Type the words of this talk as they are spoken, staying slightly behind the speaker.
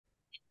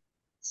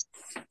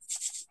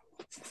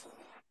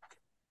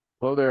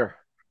Hello there.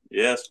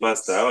 Yes,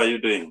 Pastor, how are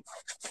you doing?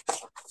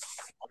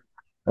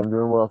 I'm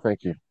doing well,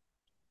 thank you.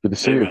 Good to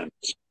see you. Amen.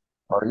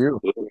 How are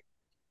you?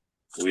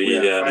 We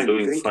are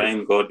doing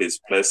fine. God is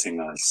blessing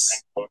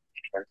us.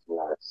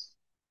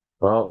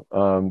 Well,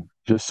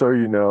 just so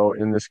you know,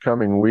 in this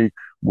coming week,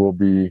 we'll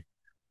be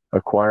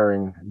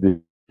acquiring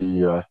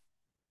the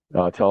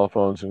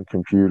telephones and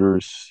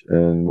computers,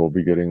 and we'll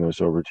be getting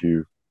those over to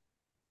you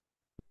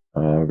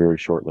very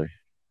shortly.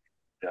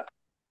 Yeah,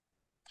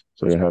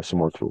 So you'll have some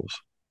more tools.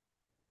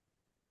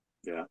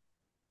 yeah.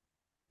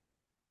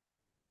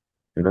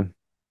 Amen.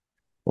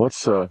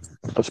 Let's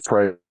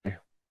pray,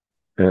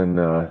 and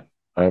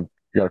I've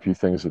got a few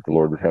things that the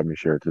Lord would have me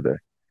share today.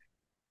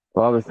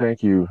 Father,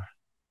 thank you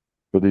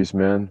for these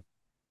men.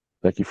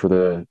 Thank you for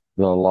the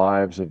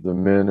lives of the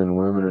men and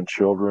women and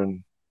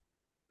children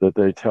that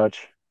they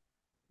touch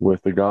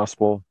with the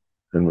gospel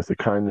and with the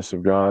kindness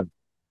of God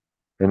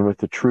and with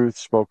the truth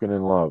spoken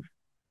in love.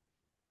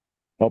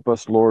 Help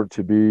us, Lord,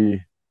 to be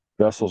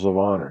vessels of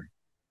honor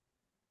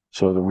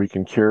so that we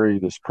can carry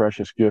this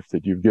precious gift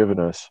that you've given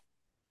us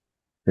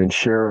and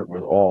share it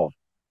with all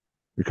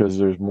because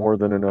there's more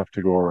than enough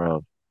to go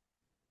around.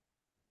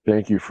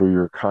 Thank you for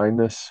your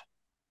kindness.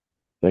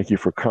 Thank you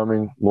for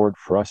coming, Lord,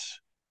 for us,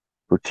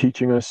 for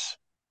teaching us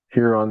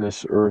here on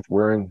this earth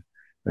wearing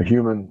a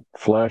human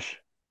flesh.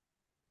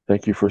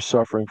 Thank you for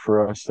suffering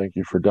for us. Thank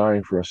you for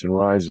dying for us and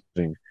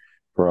rising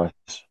for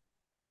us.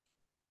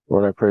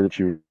 Lord, I pray that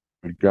you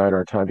would guide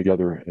our time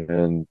together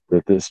and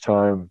that this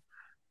time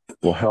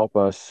will help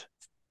us,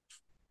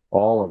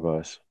 all of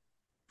us,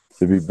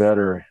 to be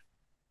better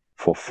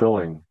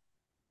fulfilling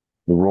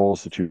the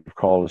roles that you've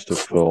called us to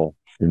fill.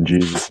 In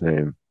Jesus'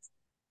 name,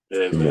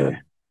 Amen.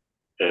 amen.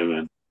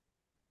 Amen.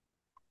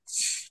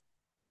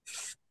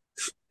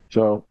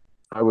 So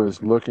I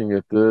was looking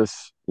at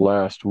this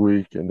last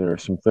week, and there are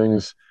some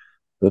things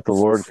that the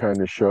Lord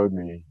kind of showed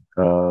me.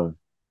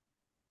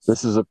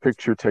 This is a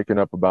picture taken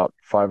up about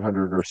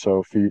 500 or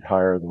so feet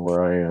higher than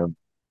where I am,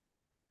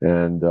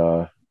 and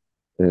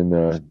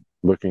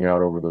looking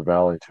out over the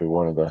valley to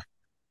one of the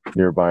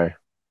nearby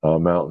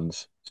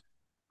mountains.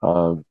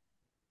 Um,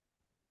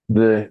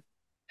 the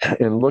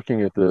in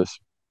looking at this,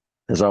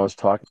 as I was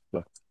talking to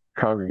the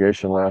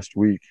congregation last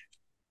week,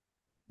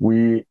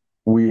 we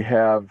we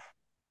have,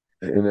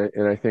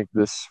 and I think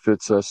this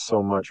fits us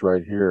so much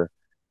right here,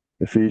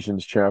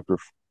 Ephesians chapter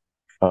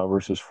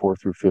verses 4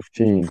 through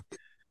 15,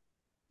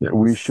 that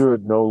we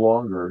should no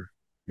longer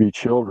be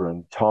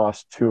children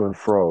tossed to and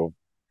fro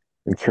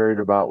and carried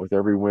about with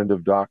every wind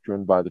of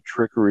doctrine by the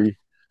trickery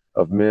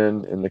of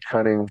men and the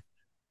cunning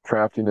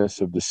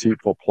craftiness of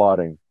deceitful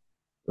plotting,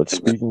 but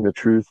speaking the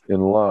truth in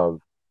love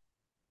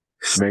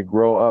may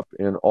grow up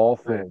in all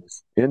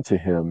things into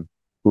him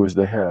who is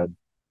the head,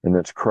 and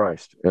that's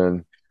Christ.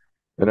 And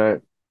I,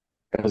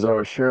 as I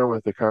was sharing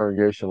with the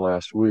congregation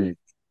last week,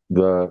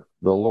 the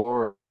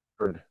Lord,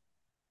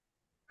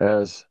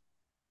 as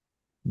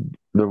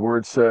the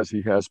word says,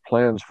 he has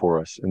plans for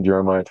us in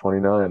Jeremiah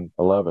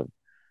 29:11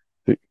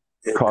 to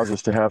cause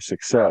us to have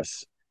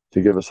success,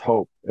 to give us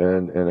hope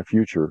and a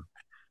future.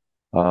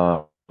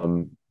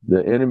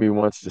 The enemy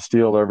wants to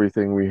steal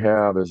everything we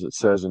have, as it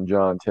says in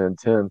John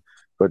 10:10,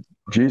 but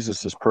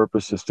Jesus'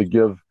 purpose is to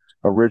give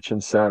a rich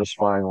and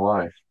satisfying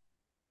life.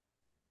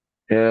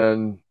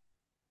 And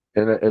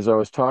as I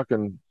was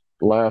talking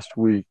last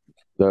week,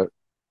 the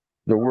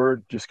the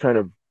word just kind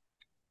of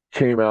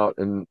came out,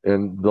 and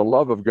the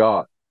love of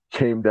God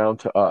came down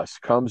to us,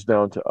 comes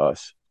down to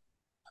us,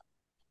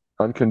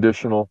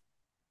 unconditional,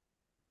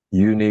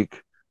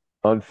 unique,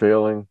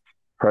 unfailing,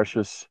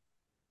 precious,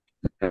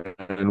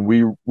 and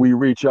we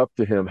reach up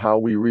to him. How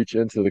we reach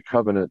into the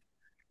covenant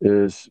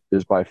is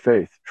by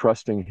faith,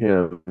 trusting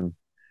him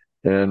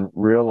and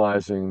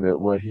realizing that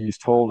what he's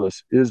told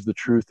us is the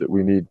truth that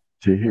we need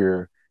to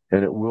hear,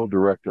 and it will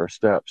direct our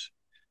steps.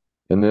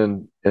 And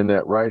then in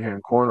that right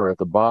hand corner at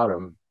the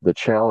bottom, the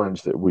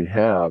challenge that we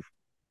have: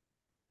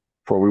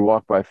 for we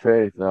walk by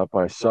faith, not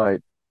by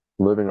sight,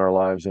 living our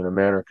lives in a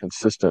manner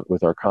consistent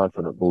with our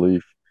confident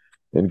belief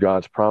in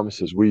God's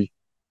promises.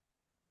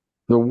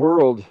 The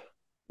world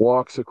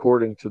walks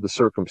according to the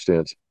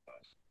circumstance.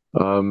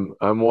 I'm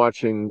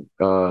watching,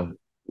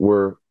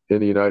 we're in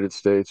the United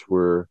States,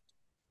 we're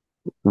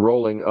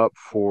rolling up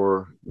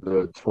for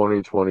the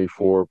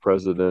 2024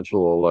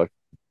 presidential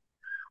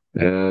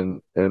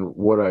election. And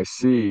what I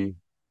see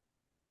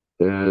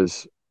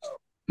is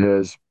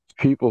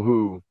people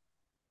who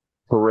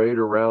parade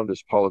around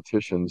as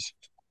politicians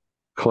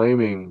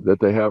claiming that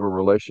they have a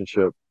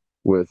relationship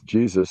with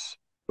Jesus,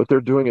 but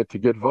they're doing it to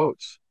get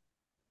votes.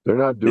 They're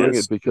not doing it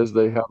Yes. because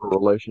they have a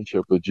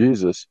relationship with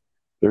Jesus.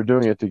 They're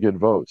doing it to get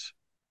votes.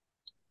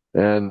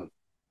 And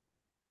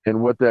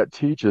what that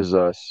teaches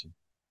us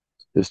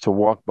is to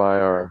walk by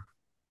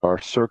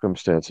our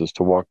circumstances,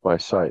 to walk by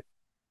sight.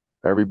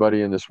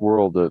 Everybody in this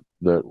world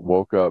that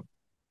woke up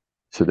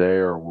today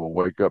or will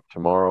wake up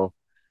tomorrow,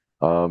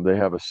 they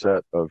have a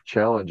set of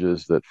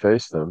challenges that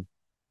face them,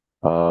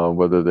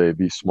 whether they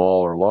be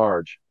small or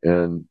large.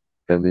 And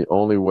the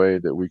only way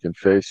that we can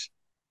face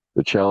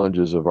the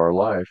challenges of our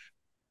life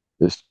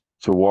is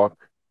to walk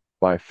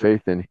by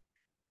faith in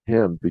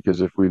him,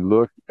 because if we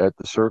look at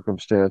the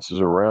circumstances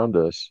around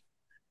us,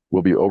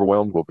 we'll be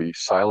overwhelmed, we'll be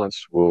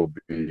silenced, we'll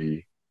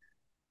be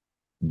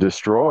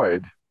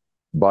destroyed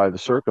by the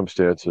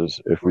circumstances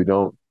if we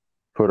don't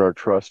put our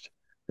trust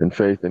and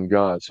faith in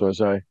God. So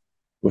as I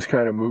was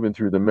kind of moving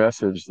through the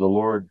message, the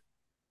Lord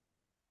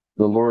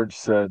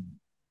said,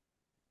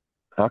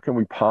 how can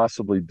we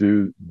possibly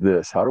do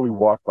this? How do we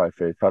walk by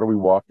faith? How do we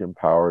walk in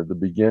power? The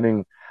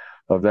beginning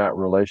of that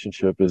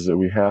relationship is that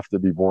we have to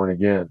be born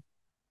again.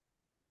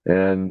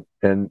 And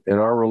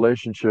our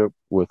relationship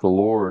with the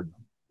Lord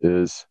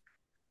is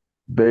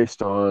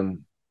based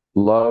on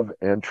love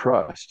and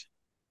trust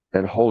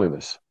and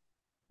holiness.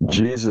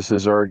 Jesus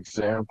is our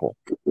example.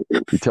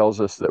 He tells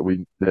us that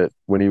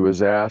when he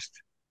was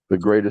asked the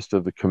greatest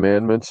of the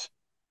commandments,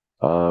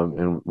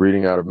 and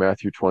reading out of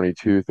Matthew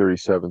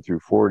 22:37 through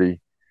 40,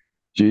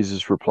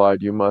 Jesus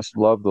replied, "You must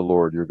love the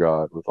Lord your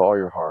God with all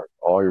your heart,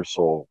 all your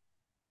soul,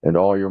 and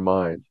all your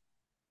mind.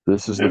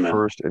 This is the Amen.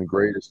 first and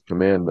greatest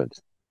commandment.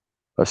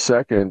 A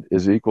second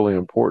is equally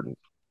important.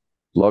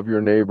 Love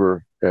your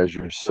neighbor as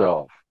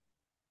yourself."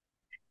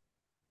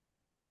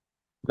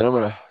 Then I'm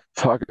going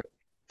to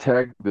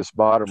tag this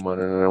bottom one,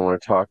 and then I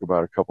want to talk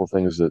about a couple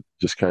things that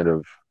just kind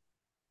of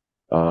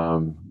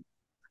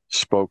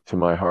spoke to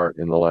my heart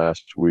in the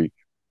last week.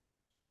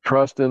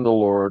 Trust in the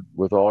Lord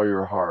with all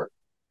your heart,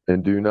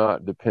 and do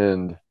not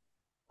depend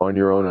on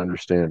your own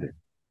understanding.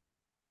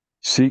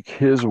 Seek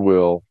his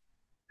will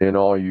in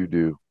all you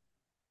do,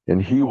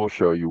 and he will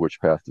show you which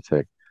path to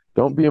take.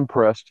 Don't be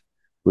impressed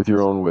with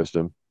your own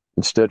wisdom.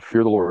 Instead,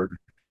 fear the Lord,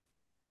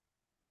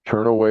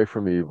 turn away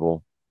from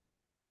evil.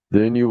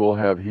 Then you will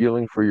have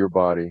healing for your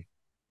body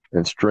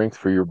and strength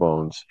for your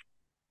bones.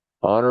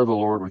 Honor the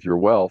Lord with your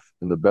wealth,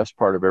 and the best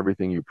part of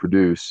everything you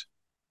produce.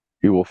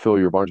 He will fill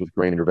your barns with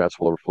grain, and your vats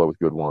will overflow with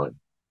good wine.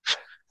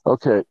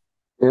 Okay,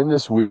 in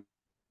this week,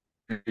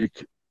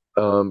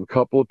 a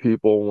couple of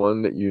people,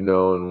 one that you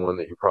know and one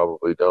that you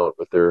probably don't,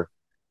 but they're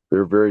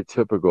very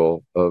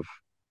typical of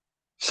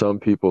some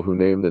people who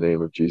name the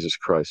name of Jesus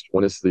Christ.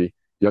 One is the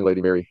young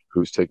lady Mary,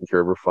 who's taking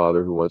care of her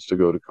father, who wants to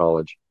go to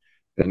college.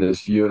 And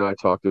as you and I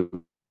talked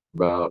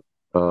about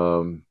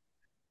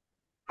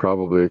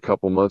probably a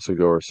couple months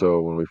ago or so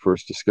when we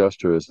first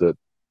discussed her, is that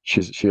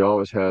she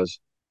always has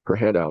her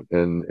hand out,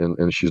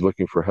 and she's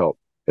looking for help,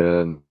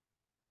 and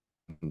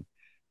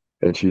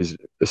she's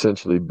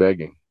essentially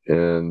begging.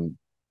 And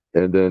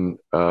then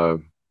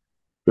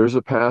there's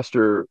a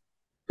pastor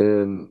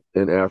in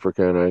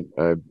Africa, and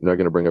I'm not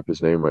going to bring up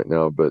his name right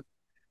now, but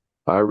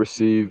I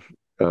receive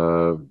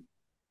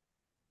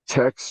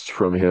texts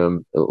from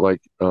him,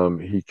 like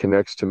he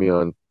connects to me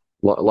on,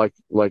 like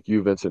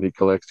you, Vincent. He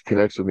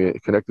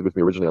connected with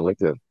me originally on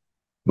LinkedIn,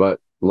 but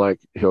like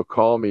he'll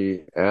call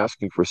me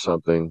asking for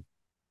something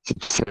to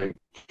take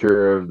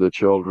care of the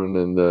children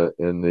and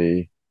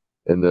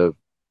the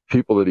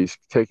people that he's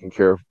taking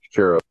care of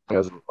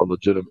as a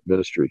legitimate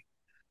ministry.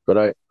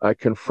 But I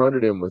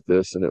confronted him with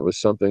this, and it was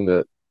something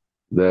that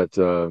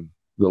the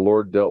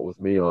Lord dealt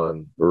with me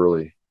on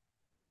early.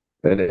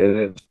 And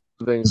it's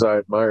things I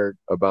admired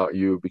about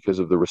you because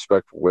of the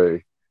respectful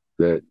way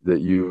that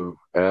you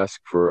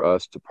ask for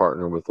us to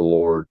partner with the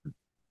Lord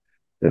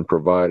in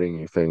providing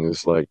you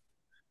things like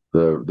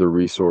the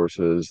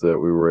resources that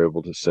we were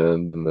able to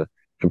send, and the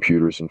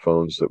computers and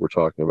phones that we're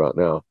talking about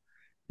now.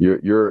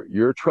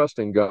 You're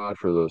trusting God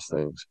for those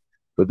things.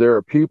 But there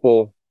are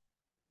people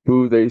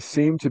who they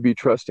seem to be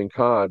trusting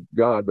God,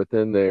 but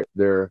then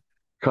they're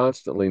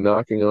constantly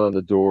knocking on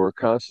the door,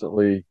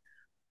 constantly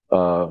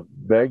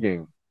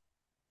begging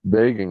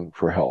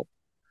for help.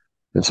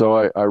 And so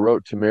I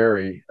wrote to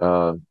Mary,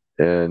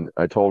 and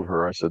I told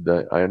her, I said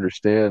that I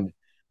understand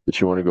that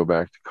you want to go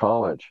back to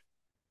college,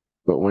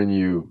 but when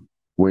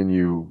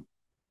you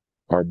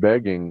are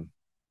begging,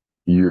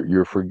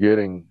 you're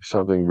forgetting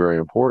something very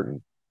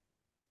important.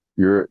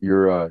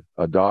 You're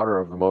a daughter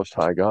of the Most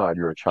High God.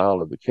 You're a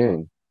child of the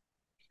King,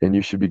 and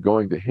you should be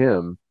going to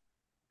Him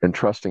and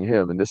trusting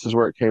Him. And this is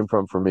where it came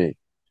from for me.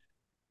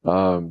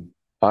 Um,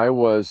 I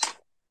was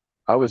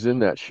I was in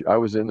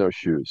those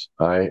shoes.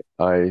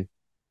 The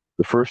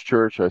first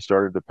church I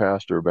started to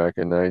pastor back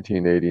in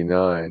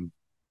 1989,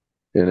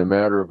 in a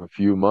matter of a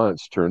few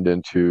months, turned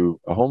into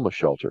a homeless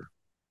shelter.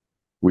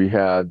 We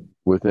had,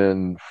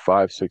 within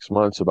 5-6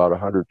 months, about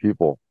 100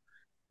 people.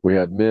 We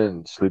had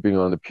men sleeping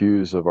on the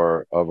pews in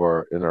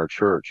our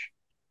church.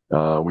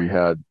 We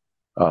had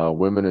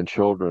women and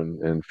children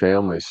and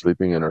families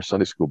sleeping in our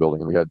Sunday school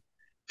building, and we had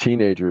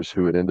teenagers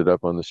who had ended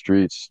up on the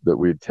streets that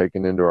we had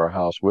taken into our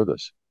house with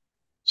us.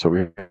 So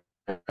we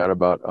had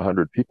about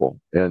 100 people,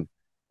 and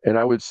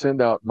I would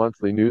send out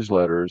monthly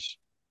newsletters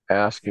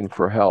asking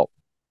for help.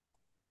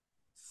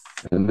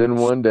 And then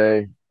one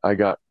day I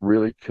got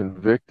really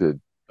convicted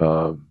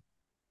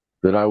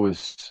that I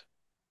was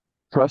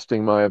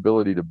trusting my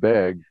ability to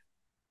beg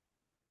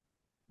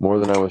more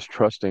than I was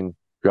trusting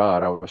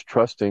God. I was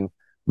trusting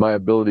my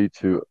ability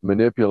to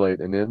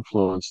manipulate and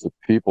influence the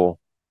people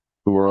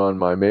who were on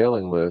my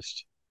mailing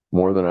list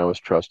more than I was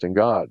trusting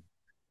God.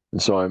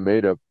 And so I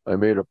made a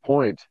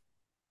point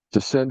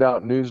to send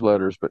out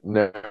newsletters, but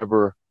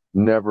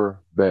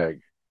never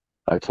beg.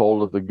 I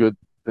told of the good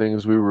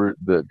things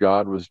that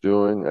God was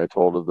doing. I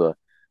told of the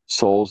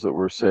souls that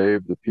were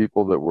saved, the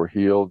people that were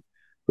healed,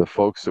 the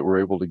folks that were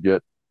able to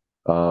get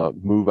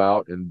move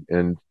out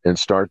and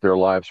start their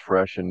lives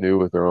fresh and new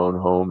with their own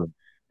home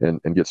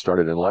and get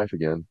started in life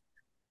again.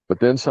 But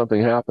then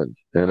something happened,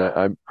 and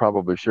I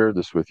probably shared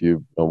this with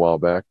you a while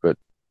back, but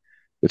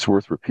it's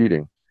worth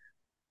repeating.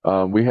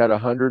 We had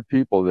 100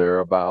 people there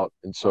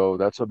and so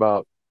that's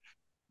about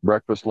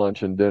breakfast,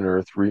 lunch, and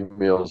dinner, 3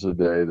 meals a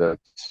day.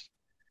 That's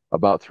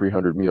about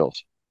 300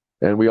 meals.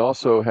 And we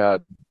also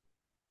had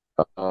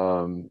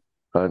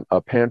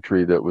a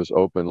pantry that was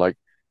open. Like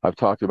I've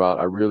talked about,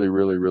 I really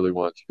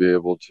want to be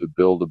able to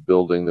build a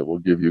building that will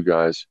give you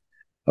guys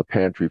a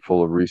pantry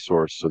full of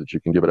resource so that you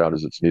can give it out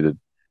as it's needed.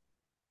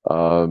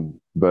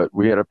 But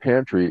we had a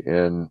pantry,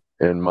 and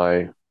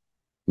my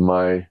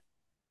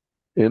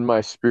in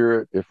my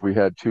spirit, if we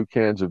had 2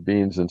 cans of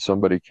beans and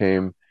somebody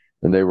came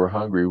and they were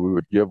hungry, we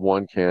would give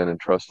 1 can and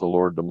trust the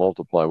Lord to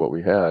multiply what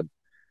we had.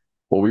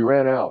 Well, we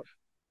ran out.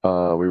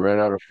 We ran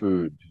out of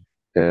food,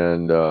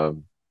 and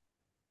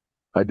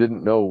I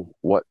didn't know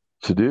what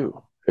to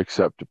do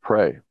except to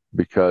pray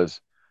because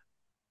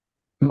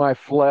my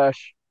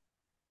flesh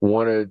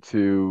wanted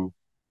to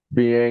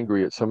be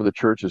angry at some of the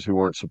churches who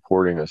weren't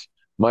supporting us.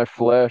 My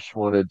flesh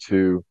wanted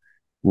to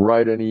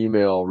write an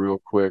email real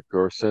quick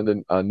or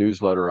send a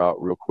newsletter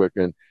out real quick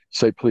and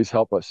say, please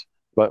help us.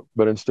 But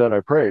instead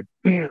I prayed.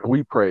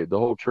 We prayed, the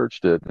whole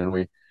church did, and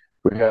we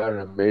had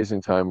an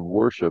amazing time of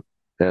worship.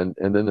 And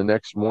then the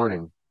next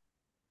morning,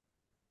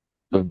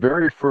 the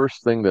very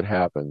first thing that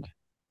happened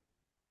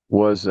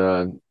was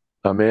a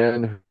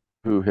man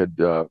who had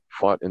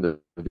fought in the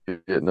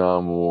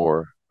Vietnam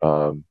War,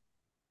 and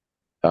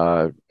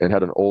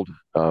had an old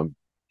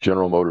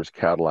General Motors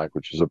Cadillac,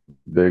 which is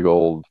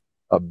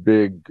a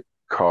big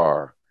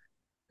car.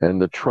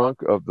 And the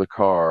trunk of the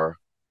car,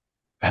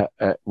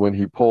 when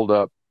he pulled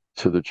up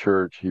to the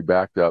church, he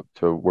backed up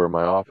to where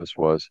my office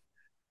was,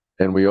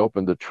 and we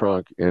opened the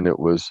trunk, and it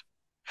was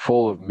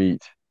full of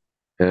meat.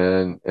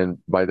 And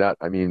by that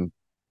I mean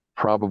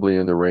probably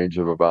in the range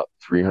of about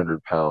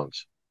 300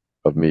 pounds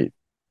of meat.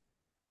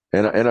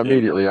 And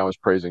immediately I was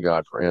praising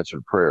God for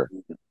answered prayer.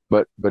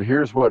 But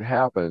here's what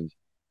happened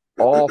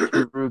all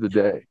through the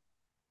day.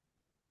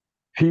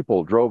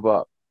 People drove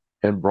up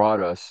and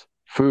brought us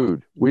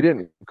food. We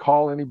didn't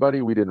call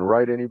anybody, we didn't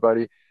write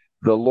anybody.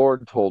 The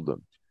Lord told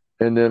them.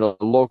 And then a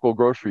local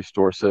grocery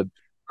store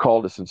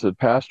called us and said,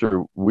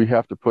 Pastor, we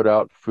have to put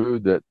out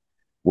food that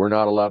we're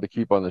not allowed to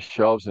keep on the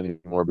shelves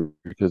anymore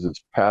because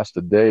it's past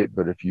the date.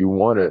 But if you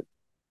want it,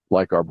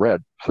 like our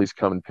bread, please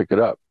come and pick it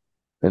up.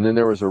 And then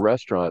there was a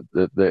restaurant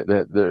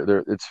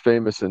it's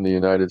famous in the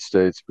United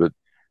States, but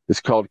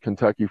it's called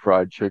Kentucky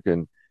Fried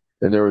Chicken.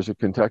 And there was a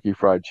Kentucky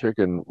Fried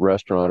Chicken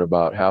restaurant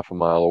about half a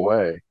mile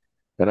away.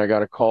 And I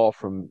got a call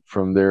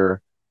from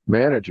their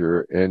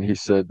manager, and he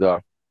said,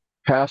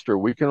 Pastor,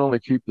 we can only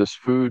keep this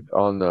food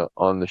on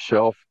the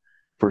shelf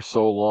for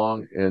so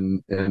long,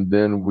 and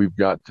then we've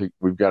got to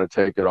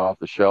take it off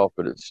the shelf,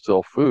 but it's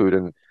still food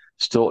and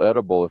still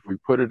edible. If we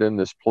put it in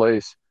this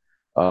place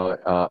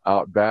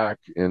out back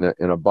in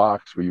a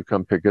box, will you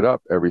come pick it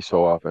up every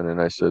so often? And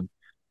I said,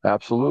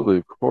 absolutely,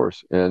 of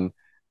course. And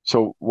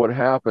so what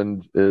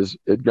happened is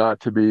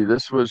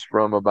this was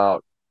from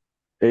about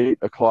 8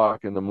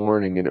 o'clock in the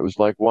morning, and it was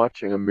like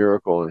watching a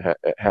miracle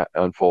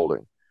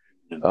unfolding.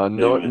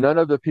 None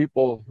of the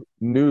people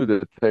knew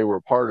that they were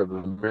part of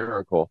the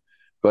miracle,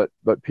 but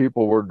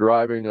people were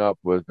driving up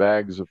with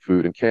bags of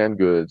food and canned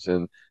goods,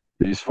 and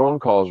these phone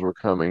calls were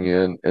coming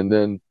in. And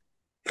then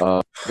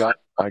I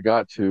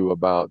got to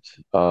about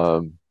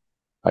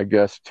I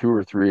guess 2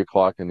 or 3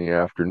 o'clock in the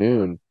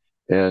afternoon,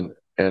 and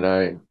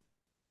I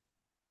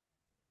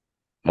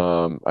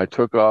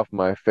took off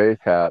my faith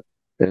hat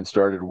and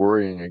started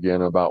worrying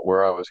again about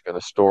where I was going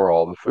to store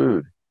all the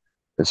food.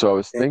 And so I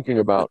was thinking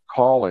about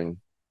calling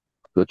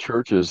the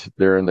churches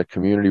there in the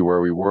community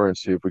where we were and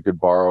see if we could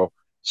borrow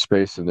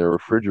space in their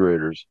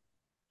refrigerators.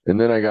 And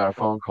then I got a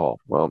phone call.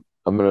 Well,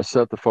 I'm going to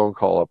set the phone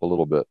call up a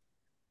little bit.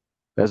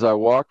 As I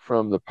walked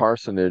from the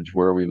parsonage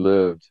where we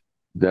lived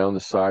down the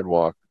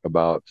sidewalk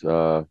about,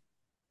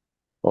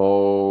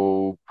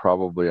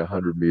 probably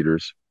 100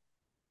 meters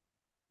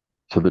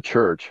to the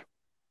church,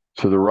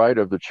 to the right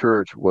of the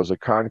church was a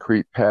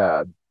concrete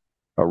pad,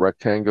 a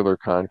rectangular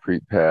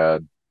concrete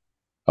pad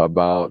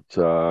about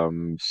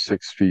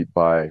 6 feet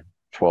by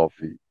 12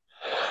 feet.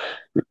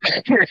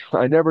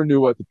 I never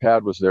knew what the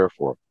pad was there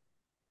for.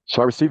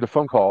 So I received a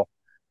phone call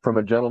from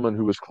a gentleman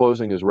who was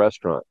closing his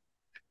restaurant.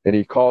 And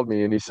he called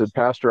me and he said,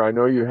 Pastor, I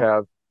know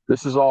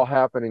this is all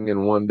happening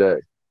in one day.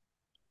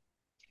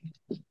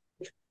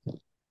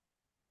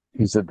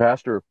 He said,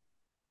 Pastor,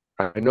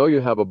 I know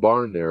you have a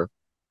barn there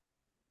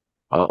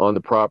on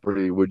the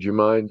property. Would you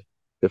mind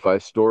if I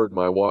stored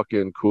my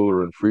walk-in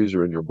cooler and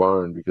freezer in your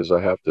barn because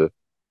I have to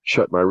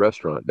shut my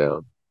restaurant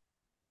down?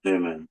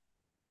 Amen.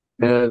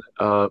 And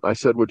I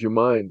said, would you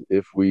mind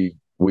if we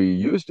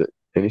used it?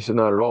 And he said,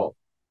 not at all.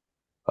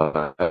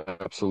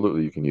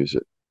 Absolutely, you can use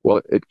it.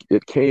 Well,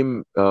 it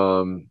came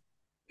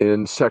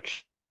in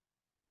sections,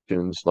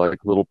 like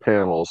little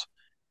panels,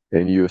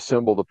 and you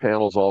assemble the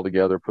panels all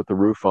together, put the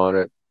roof on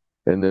it,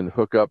 and then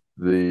hook up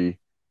the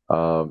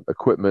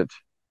equipment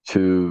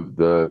to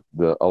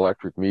the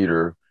electric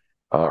meter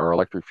or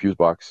electric fuse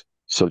box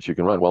so that you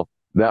can run. Well,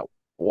 that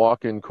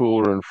walk-in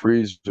cooler and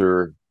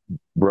freezer,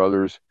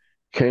 brothers,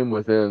 came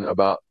within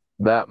about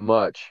that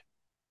much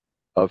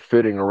of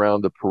fitting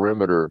around the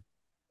perimeter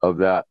of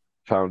that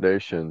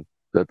foundation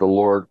that the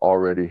Lord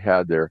already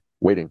had there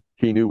waiting.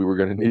 He knew we were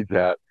going to need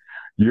that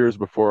years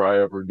before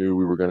I ever knew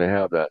we were going to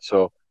have that.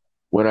 So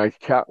when I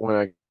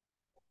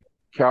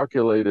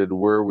calculated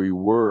where we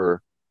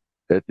were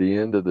at the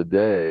end of the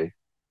day,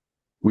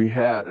 we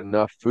had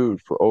enough food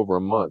for over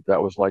a month.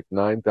 That was like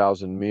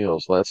 9,000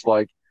 meals. That's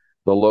like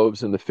the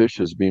loaves and the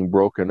fishes being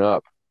broken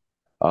up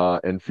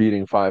and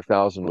feeding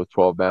 5,000 with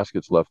 12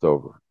 baskets left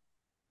over.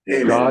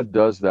 Amen. God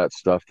does that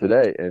stuff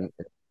today, and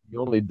He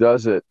only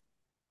does it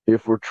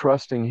if we're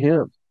trusting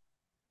Him.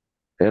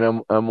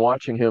 And I'm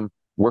watching Him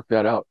work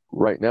that out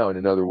right now in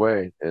another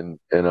way, and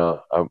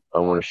I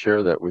want to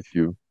share that with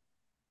you.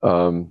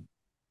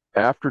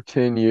 After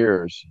 10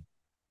 years,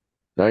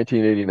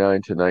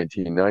 1989 to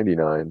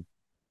 1999,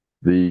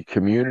 the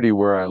community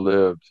where I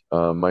lived,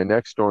 my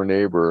next door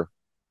neighbor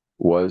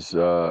was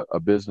a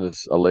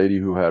lady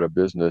who had a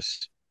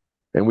business,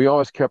 and we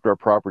always kept our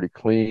property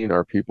clean.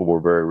 Our people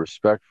were very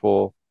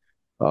respectful.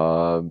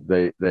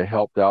 They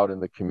helped out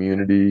in the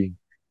community,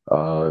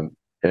 um,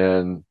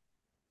 and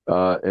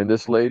and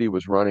this lady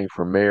was running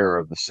for mayor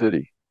of the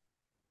city,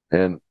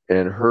 and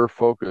her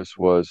focus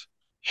was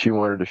she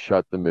wanted to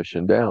shut the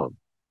mission down.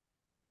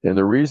 And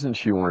the reason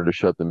she wanted to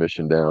shut the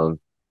mission down,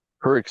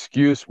 her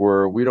excuse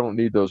were, we don't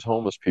need those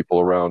homeless people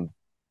around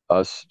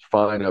us,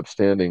 fine,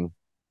 upstanding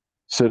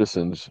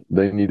citizens.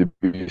 They need to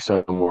be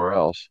somewhere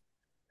else.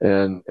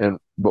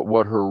 But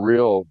what her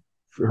real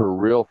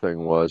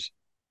thing was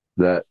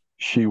that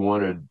she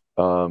wanted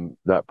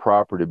that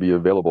property to be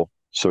available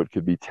so it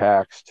could be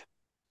taxed,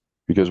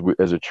 because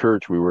as a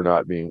church we were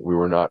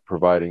not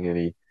providing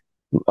any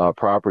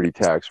property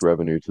tax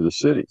revenue to the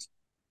city.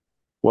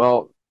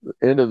 Well,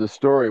 the end of the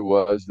story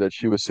was that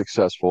she was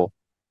successful.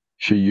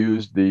 She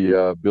used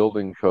the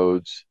building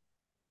codes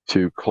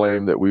to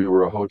claim that we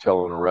were a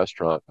hotel and a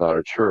restaurant, not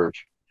a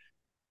church.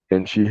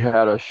 And she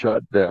had a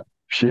shutdown.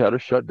 She had a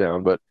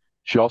shutdown, but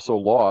she also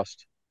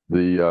lost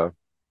the.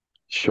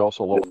 She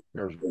also lost.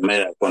 The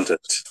mayor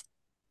contact.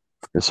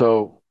 And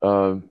so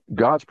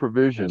God's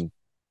provision,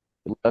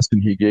 the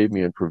lesson He gave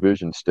me in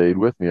provision, stayed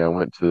with me.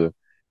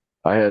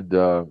 I had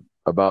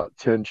about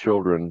 10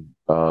 children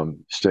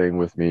staying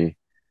with me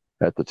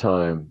at the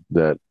time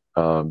that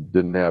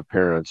didn't have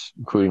parents,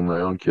 including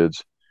my own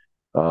kids.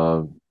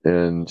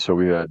 And so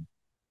we had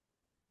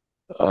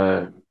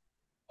uh,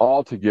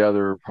 all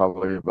together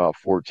probably about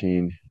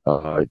 14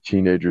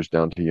 teenagers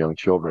down to young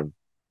children.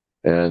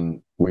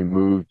 And we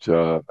moved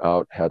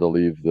out, had to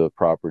leave the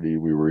property.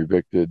 We were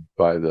evicted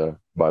by the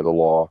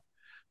law.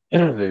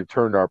 They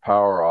turned our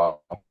power off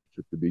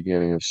at the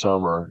beginning of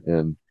summer,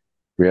 and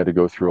we had to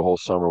go through a whole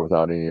summer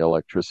without any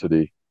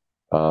electricity.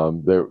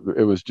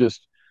 It was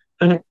just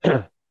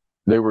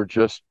they were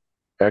just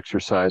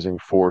exercising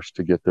force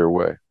to get their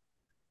way,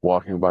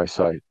 walking by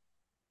sight.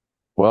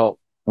 Well,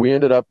 we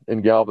ended up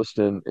in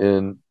Galveston,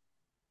 and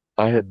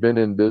I had been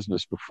in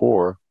business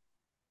before.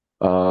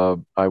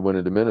 I went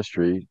into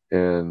ministry,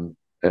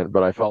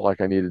 but I felt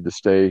like I needed to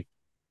stay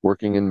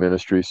working in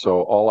ministry.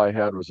 So all I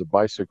had was a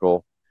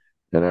bicycle,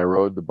 and I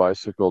rode the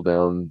bicycle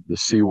down the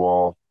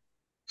seawall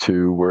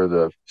to where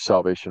the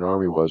Salvation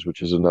Army was,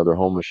 which is another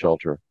homeless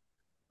shelter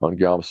on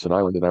Galveston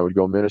Island, and I would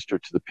go minister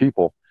to the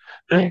people.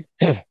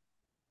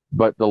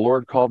 But the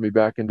Lord called me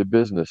back into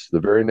business. The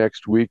very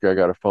next week, I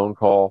got a phone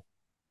call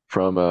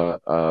from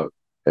a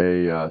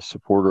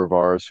supporter of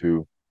ours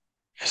who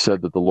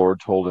said that the Lord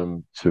told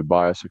him to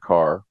buy us a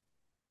car.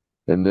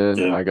 And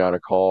then I got a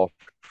call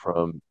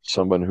from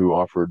someone who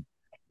offered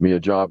me a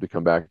job to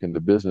come back into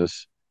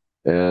business.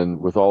 And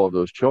with all of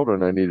those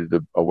children, I needed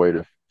a way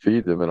to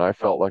feed them. And I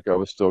felt like I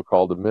was still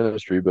called to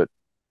ministry, but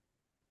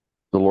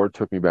the Lord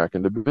took me back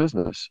into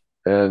business.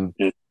 And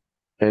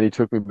He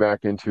took me back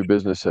into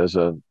business as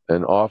an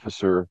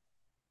officer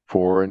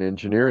for an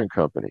engineering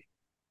company.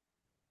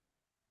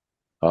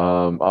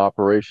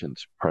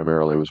 Operations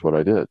primarily was what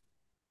I did.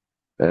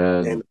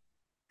 And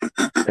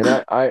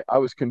I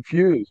was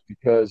confused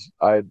because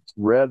I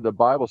read the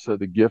Bible said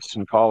the gifts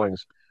and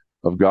callings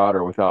of God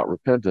are without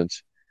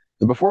repentance.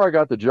 And before I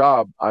got the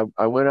job,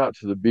 I went out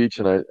to the beach,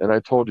 and I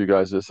told you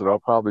guys this, and I'll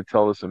probably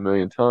tell this a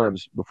million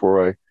times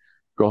before I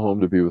go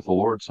home to be with the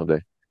Lord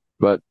someday.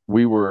 But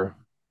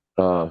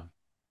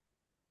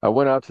I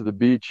went out to the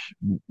beach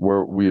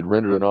where we had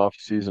rented an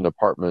off-season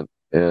apartment,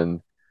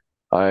 and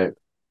I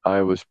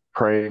I was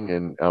praying,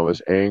 and I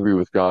was angry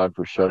with God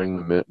for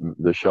shutting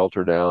the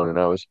shelter down. And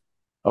I was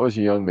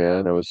a young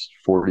man. I was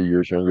 40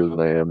 years younger than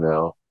I am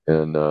now,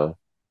 and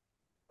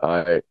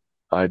I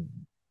I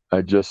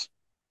I just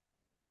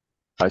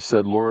I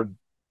said, Lord,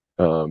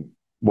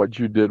 what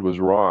you did was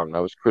wrong.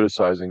 I was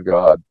criticizing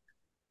God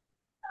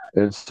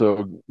And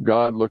so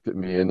God looked at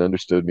me and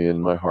understood me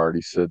in my heart.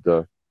 He said,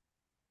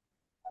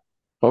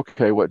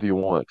 okay, what do you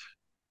want?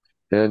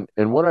 And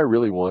what I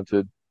really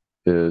wanted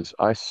is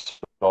I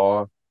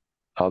saw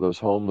how those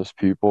homeless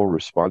people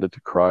responded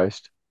to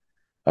Christ.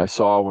 I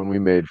saw when we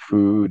made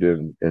food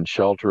and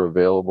shelter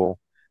available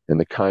and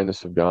the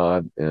kindness of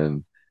God,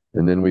 and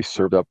then we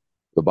served up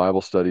the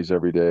Bible studies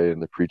every day and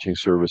the preaching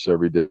service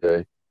every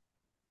day.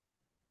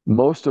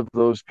 Most of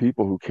those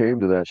people who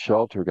came to that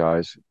shelter,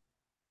 guys,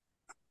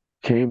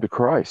 came to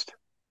Christ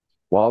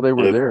while they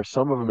were Amen. there.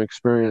 Some of them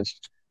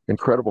experienced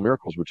incredible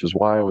miracles, which is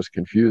why I was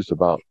confused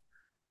about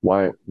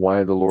why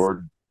the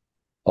Lord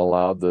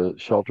allowed the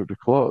shelter to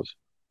close.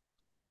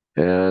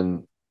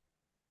 And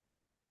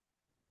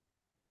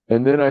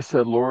and then I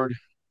said, Lord,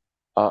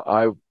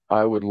 I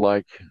would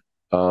like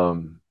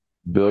um,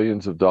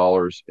 billions of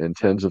dollars and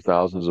tens of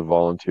thousands of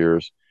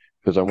volunteers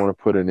because I want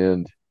to put an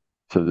end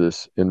to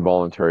this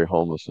involuntary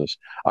homelessness.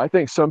 I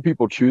think some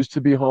people choose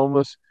to be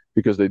homeless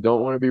because they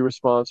don't want to be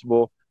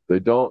responsible. They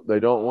don't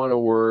want to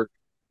work.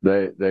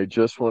 They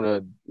just want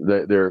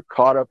to. They're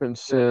caught up in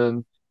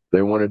sin.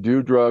 They want to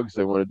do drugs.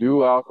 They want to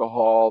do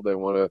alcohol. They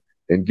want to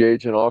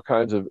engage in all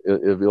kinds of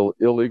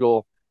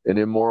illegal and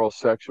immoral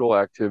sexual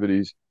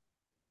activities,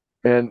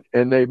 and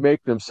they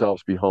make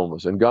themselves be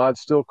homeless, and God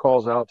still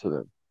calls out to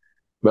them.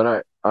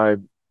 But I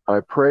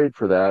prayed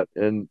for that,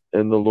 and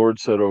the Lord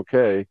said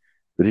okay,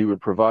 that He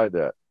would provide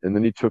that. And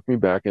then He took me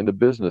back into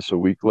business a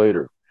week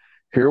later.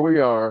 Here we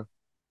are,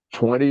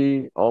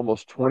 20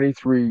 almost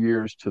 23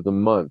 years to the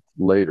month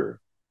later,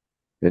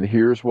 and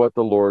here's what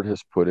the Lord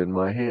has put in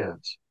my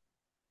hands.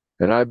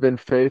 And I've been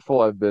faithful.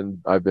 I've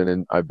been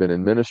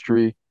in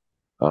ministry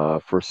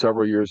for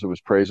several years. It was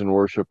praise and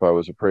worship. I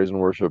was a praise and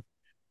worship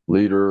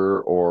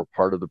leader or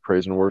part of the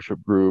praise and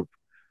worship group.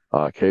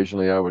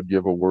 Occasionally, I would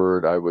give a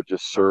word. I would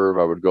just serve.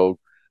 I would go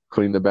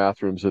clean the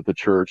bathrooms at the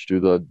church,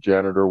 do the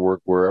janitor work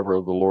wherever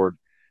the Lord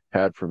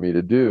had for me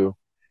to do.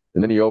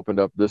 And then He opened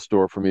up this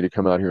door for me to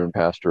come out here and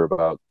pastor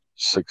about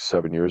 6,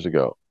 7 years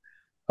ago.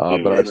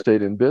 But I Amen.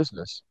 stayed in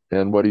business,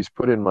 and what He's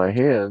put in my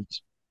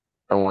hands,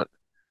 I want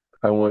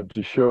I want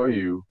to show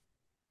you.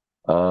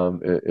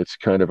 It's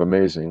kind of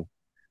amazing.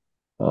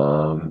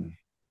 Um,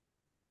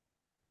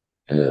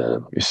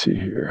 and let me see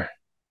here.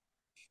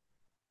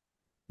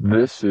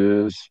 This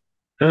is.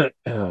 If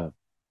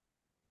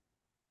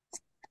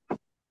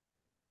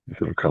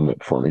it'll come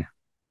up for me.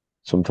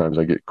 Sometimes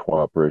I get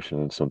cooperation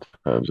and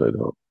sometimes I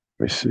don't.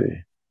 Let me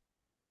see.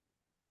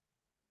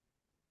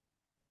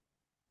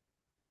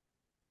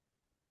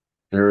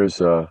 Here is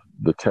the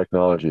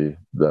technology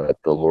that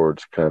the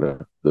Lord's kind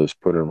of has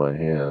put in my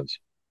hands.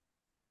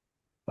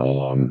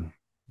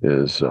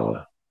 Is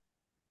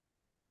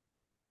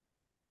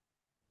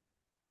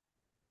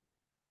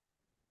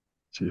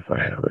See if I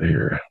have it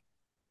here.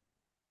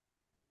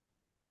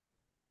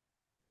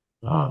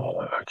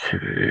 Oh,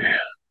 okay.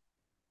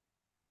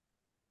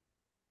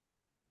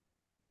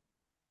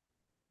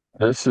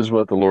 This is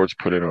what the Lord's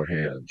put in our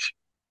hands.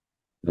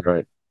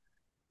 Right.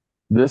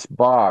 This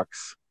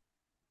box,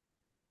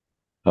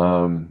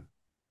 um,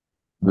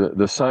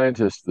 the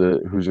scientist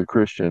who's a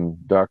Christian,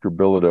 Dr.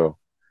 Bilodeau,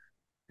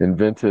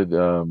 invented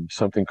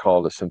something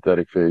called a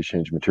synthetic phase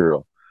change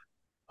material.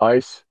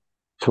 Ice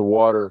to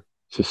water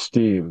to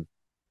steam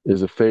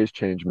is a phase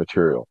change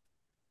material,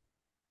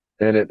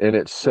 and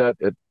it's set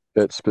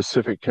at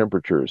specific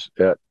temperatures.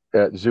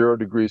 At 0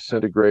 degrees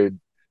centigrade,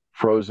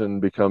 frozen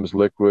becomes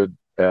liquid.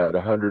 At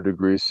 100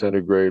 degrees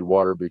centigrade,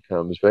 water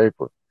becomes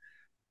vapor.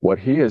 What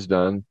he has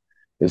done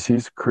is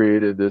he's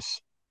created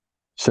this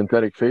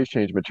synthetic phase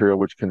change material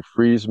which can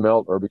freeze,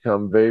 melt, or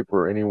become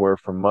vapor anywhere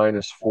from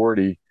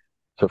 -40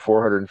 to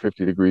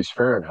 450 degrees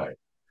Fahrenheit.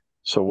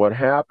 So what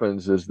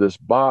happens is this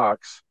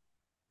box,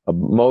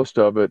 most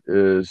of it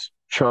is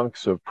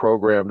chunks of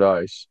programmed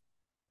ice,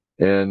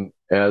 and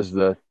as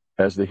the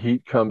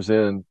heat comes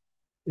in,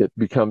 it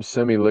becomes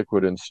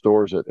semi-liquid and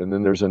stores it. And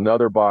then there's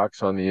another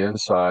box on the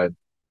inside.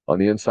 On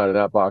the inside of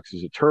that box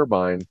is a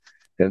turbine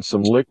and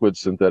some liquid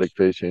synthetic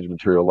phase change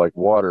material like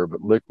water,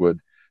 but liquid,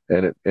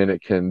 and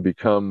it can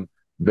become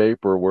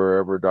vapor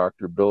wherever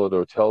Dr.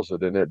 Bilodeau tells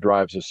it, and it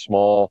drives a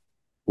small,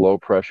 low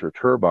pressure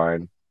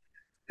turbine.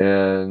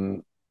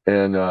 And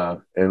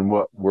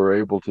what we're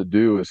able to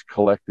do is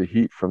collect the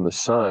heat from the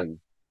sun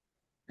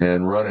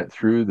and run it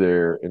through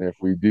there. And if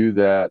we do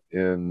that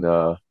in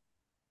a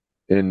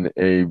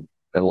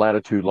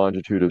latitude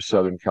longitude of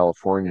Southern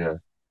California,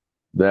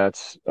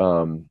 that's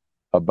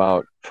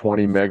about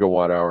 20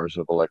 megawatt hours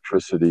of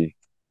electricity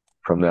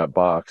from that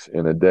box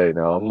in a day.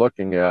 Now I'm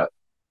looking at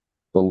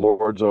the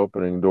Lord's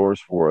opening doors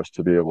for us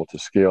to be able to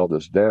scale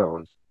this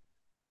down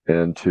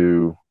and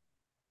to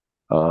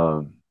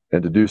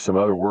do some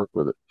other work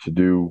with it,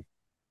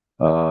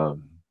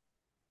 um,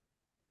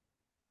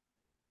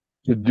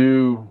 to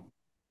do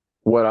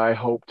what I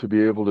hope to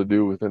be able to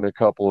do within a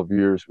couple of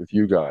years with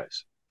you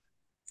guys,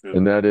 and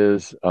Amen. that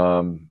is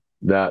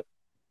that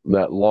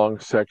long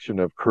section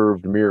of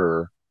curved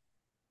mirror.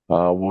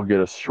 We'll get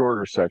a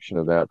shorter section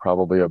of that,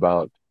 probably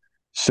about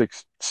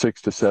 6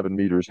 to 7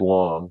 meters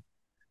long,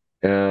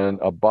 and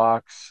a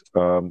box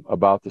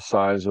about the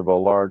size of a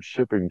large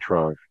shipping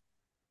trunk.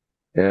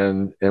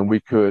 And we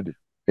could,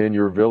 in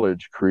your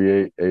village,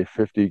 create a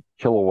 50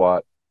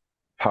 kilowatt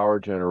power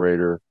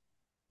generator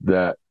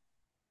that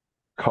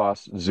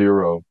costs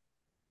zero.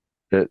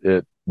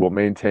 It will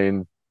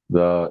maintain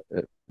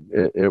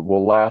it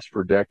will last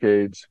for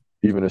decades,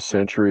 even a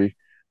century,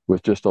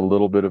 with just a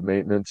little bit of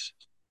maintenance.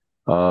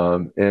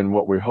 And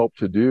what we hope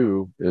to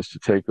do is to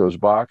take those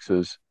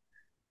boxes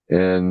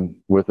and,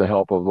 with the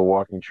help of the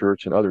Walking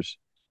Church and others,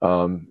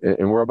 and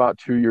we're about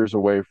 2 years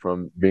away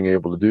from being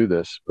able to do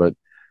this, but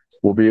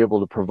we'll be able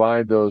to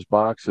provide those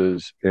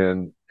boxes,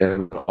 and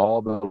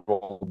all that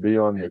will be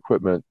on the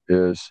equipment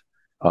is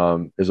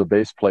a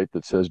base plate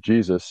that says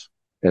Jesus,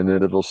 and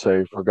then it'll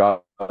say, "For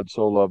God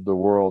so loved the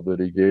world that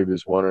he gave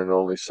his one and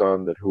only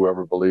Son, that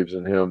whoever believes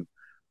in him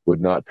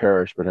would not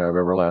perish but have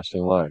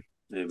everlasting life."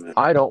 Amen.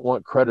 I don't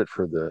want credit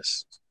for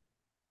this.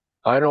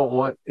 I don't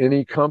want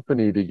any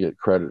company to get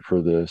credit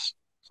for this.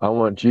 I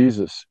want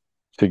Jesus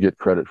to get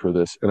credit for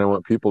this, and I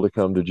want people to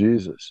come to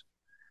Jesus.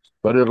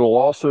 But it'll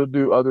also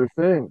do other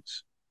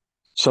things.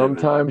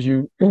 Sometimes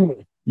you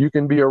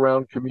can be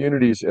around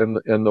communities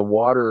and the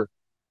water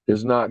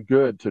is not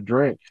good to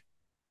drink.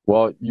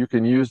 Well, you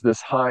can use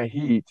this high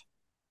heat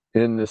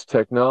in this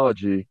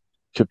technology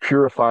to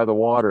purify the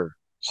water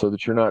so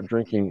that you're not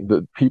drinking,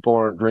 that people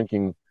aren't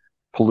drinking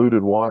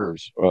polluted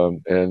waters.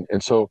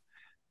 And so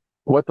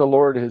what the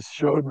Lord has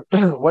showed,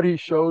 what he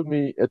showed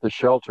me at the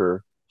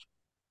shelter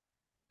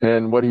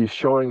and what he's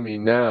showing me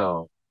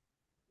now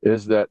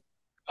is that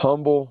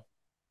humble,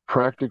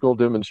 practical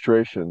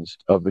demonstrations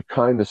of the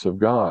kindness of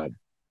God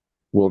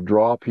will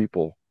draw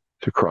people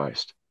to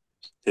Christ.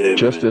 Amen.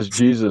 Just as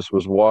Jesus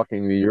was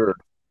walking the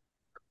earth,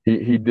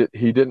 he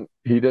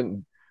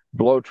didn't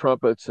blow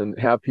trumpets and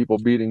have people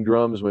beating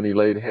drums when he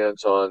laid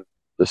hands on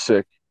the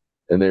sick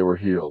and they were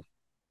healed.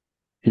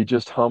 He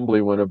just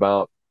humbly went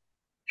about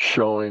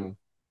showing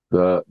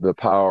the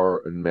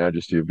power and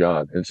majesty of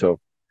God. And so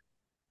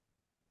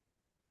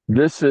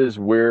this is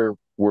where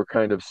we're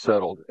kind of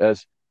settled.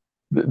 As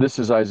this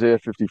is Isaiah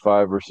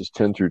 55 verses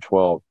 10 through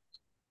 12.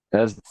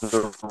 As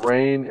the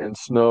rain and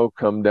snow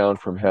come down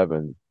from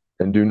heaven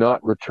and do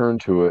not return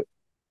to it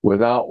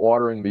without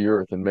watering the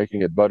earth and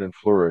making it bud and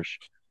flourish,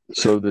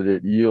 so that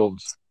it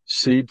yields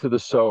seed to the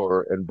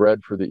sower and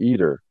bread for the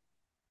eater,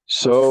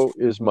 so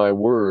is my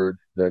word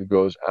that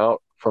goes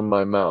out from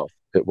my mouth.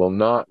 It will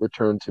not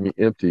return to me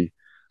empty,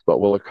 but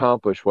will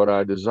accomplish what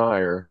I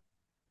desire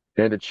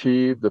and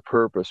achieve the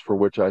purpose for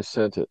which I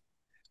sent it.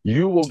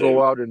 You will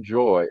go out in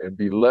joy and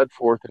be led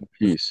forth in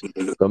peace.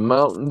 The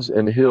mountains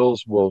and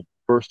hills will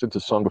burst into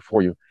song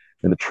before you,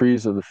 and the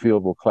trees of the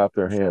field will clap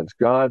their hands.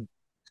 God,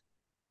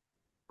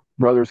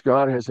 brothers,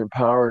 God has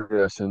empowered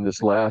us in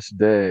this last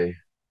day,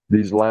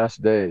 these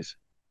last days,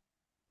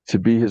 to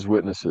be his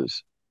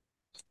witnesses,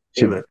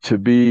 to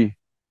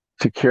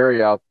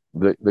carry out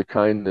the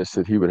kindness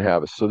that he would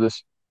have us. So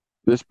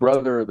this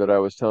brother that I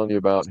was telling you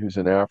about, who's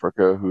in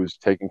Africa, who's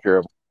taking care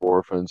of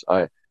orphans,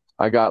 I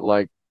got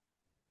like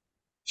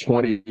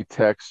 20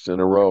 texts in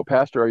a row.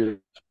 "Pastor, are you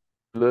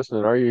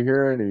listening? Are you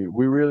hearing?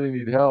 We really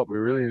need help. We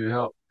really need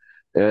help."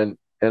 And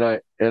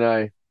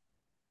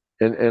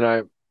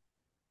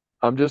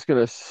I'm just going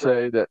to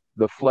say that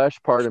the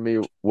flesh part of me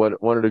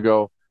wanted to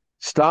go,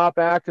 "Stop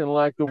acting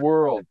like the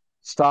world.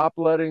 Stop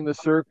letting the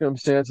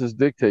circumstances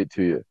dictate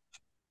to you."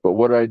 But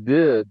what I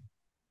did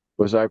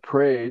was I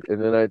prayed,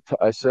 and then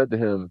I said to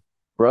him,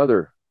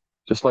 "Brother,"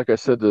 just like I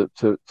said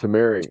to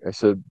Mary, I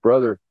said,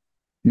 "Brother,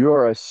 you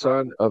are a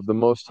son of the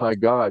Most High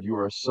God. You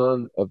are a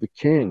son of the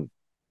King.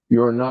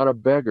 You are not a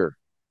beggar.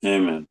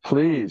 Amen.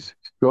 Please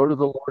go to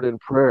the Lord in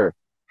prayer.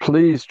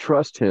 Please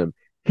trust him.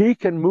 He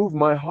can move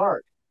my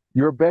heart.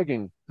 Your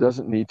begging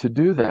doesn't need to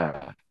do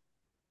that."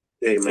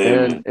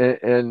 Amen.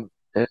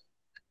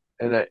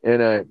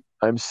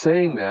 I'm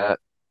saying that,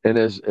 and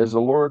as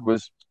the Lord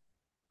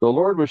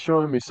was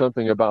showing me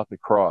something about the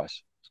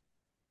cross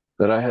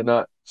that I had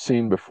not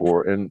seen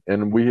before, and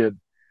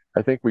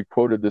I think we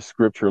quoted this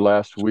scripture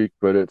last week,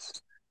 but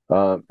it's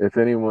if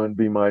anyone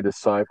be my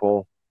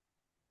disciple.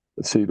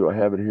 Let's see, do I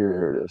have it here?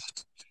 Here it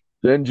is.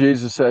 Then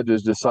Jesus said to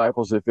his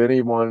disciples, "If any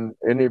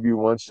of you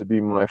wants to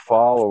be my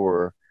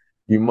follower,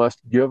 you must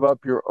give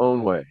up your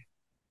own way,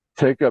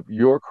 take up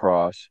your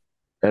cross,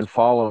 and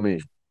follow me.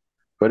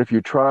 But if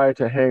you try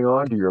to hang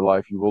on to your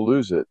life, you will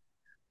lose it.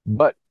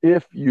 But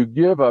if you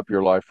give up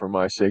your life for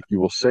my sake, you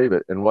will save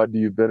it. And what do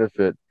you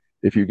benefit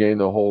if you gain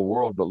the whole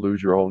world but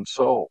lose your own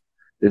soul?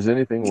 Is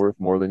anything worth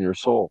more than your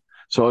soul?"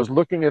 So I was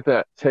looking at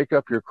that, take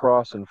up your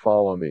cross and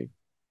follow me.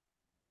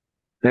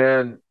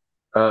 And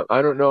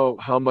I don't know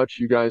how much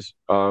you guys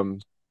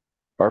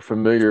are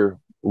familiar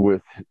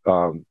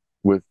um,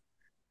 with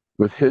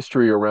with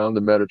history around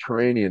the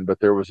Mediterranean, but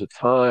there was a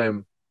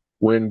time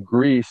when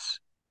Greece,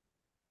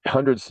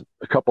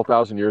 a couple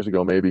thousand years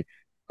ago, maybe,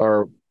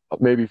 or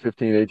maybe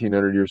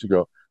 1,800 years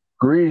ago,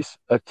 Greece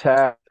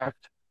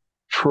attacked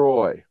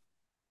Troy.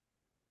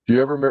 Do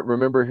you ever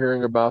remember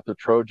hearing about the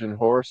Trojan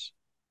horse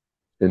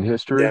in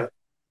history?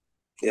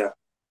 Yeah.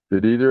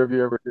 Did either of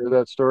you ever hear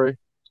that story?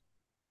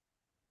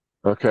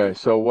 Okay,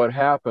 so what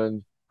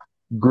happened?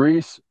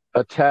 Greece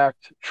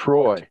attacked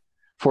Troy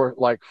for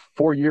like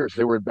 4 years.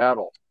 They were in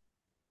battle.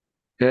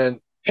 And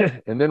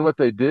and then what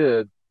they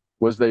did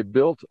was they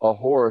built a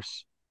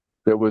horse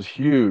that was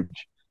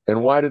huge.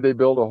 And why did they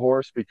build a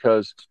horse?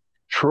 Because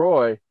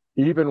Troy,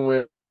 even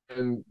when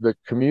the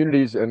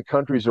communities and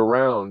countries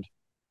around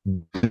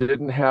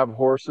didn't have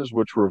horses,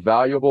 which were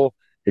valuable,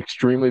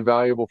 extremely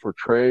valuable for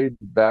trade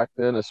back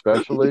then,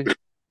 especially,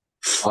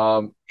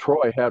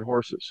 Troy had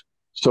horses.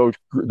 So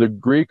the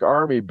Greek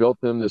army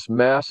built them this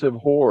massive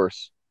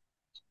horse,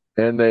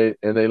 and they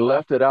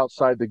left it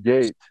outside the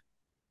gate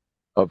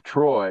of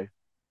Troy.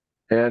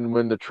 And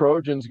when the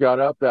Trojans got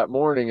up that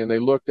morning and they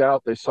looked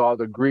out, they saw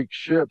the Greek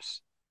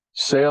ships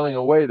sailing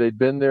away. They'd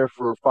been there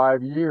for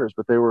 5 years,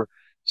 but they were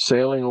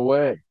sailing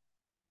away.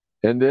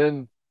 And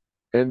then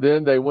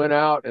they went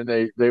out and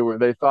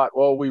they thought,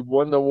 well, we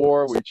won the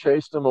war, we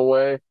chased them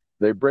away.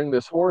 They bring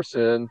this horse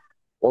in.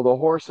 Well, the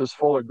horse is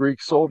full of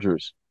Greek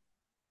soldiers.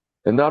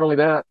 And not only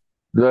that,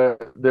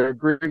 the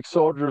Greek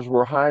soldiers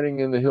were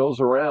hiding in the hills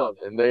around,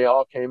 and they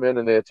all came in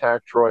and they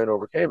attacked Troy and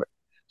overcame it.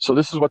 So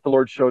this is what the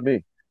Lord showed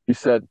me. He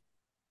said,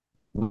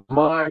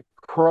 my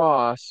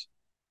cross,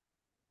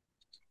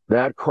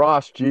 that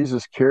cross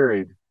Jesus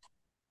carried,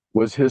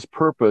 was his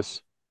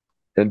purpose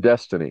and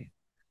destiny.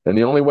 And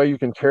the only way you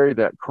can carry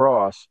that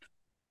cross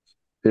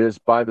is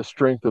by the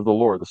strength of the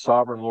Lord. The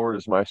sovereign Lord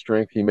is my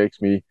strength. He makes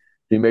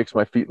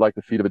my feet like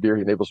the feet of a deer.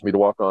 He enables me to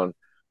walk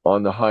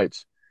on the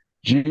heights.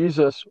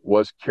 Jesus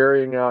was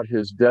carrying out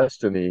his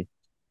destiny,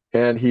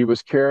 and he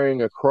was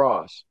carrying a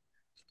cross.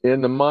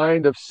 In the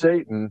mind of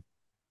Satan,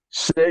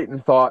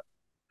 Satan thought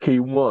he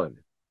won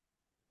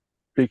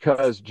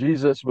because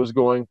Jesus was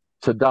going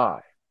to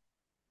die.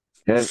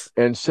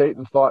 And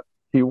Satan thought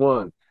he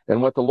won.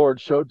 And what the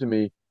Lord showed to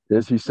me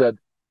is he said,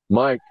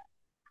 Mike,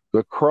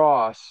 the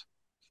cross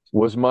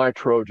was my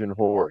Trojan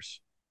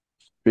horse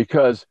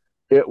because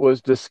it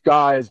was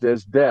disguised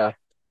as death,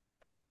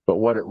 but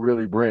what it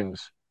really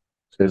brings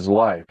is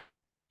life.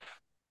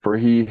 For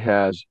he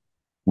has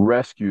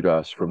rescued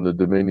us from the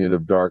dominion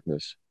of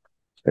darkness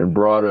and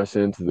brought us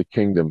into the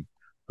kingdom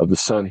of the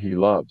Son he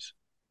loves.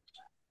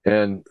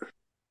 And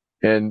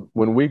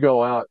when we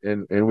go out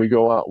and we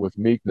go out with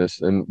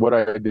meekness, and what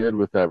I did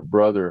with that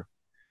brother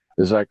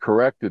is I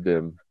corrected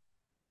him.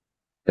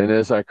 And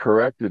as I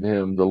corrected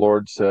him, the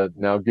Lord said,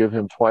 now give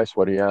him twice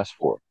what he asked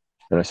for.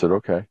 And I said,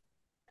 okay,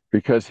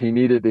 because he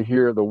needed to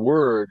hear the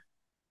word,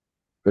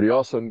 but he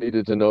also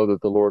needed to know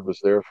that the Lord was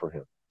there for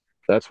him.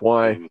 That's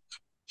why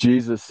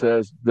Jesus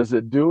says, does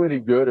it do any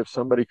good if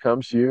somebody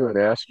comes to you and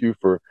asks you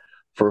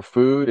for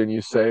food and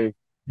you say,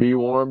 be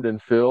warmed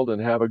and filled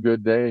and have a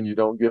good day, and you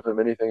don't give them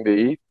anything to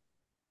eat?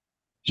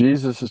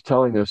 Jesus is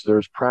telling us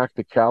there's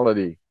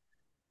practicality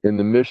in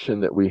the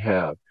mission that we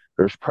have.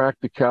 There's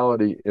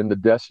practicality in the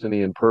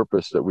destiny and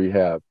purpose that we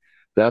have.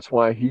 That's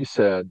why he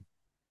said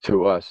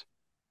to us,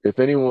 if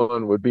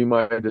anyone would be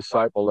my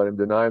disciple, let him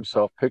deny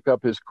himself, pick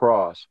up his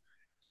cross,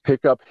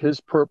 pick up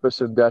his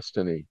purpose and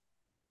destiny,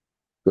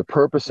 the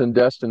purpose and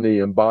destiny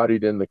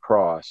embodied in the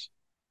cross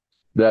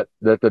that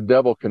the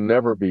devil can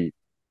never beat,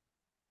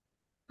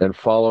 and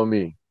follow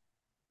me.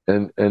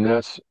 And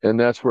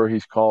that's where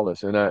he's called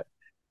us. And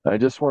I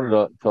just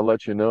wanted to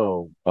let you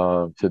know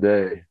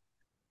today,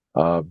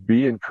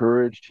 be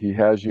encouraged. He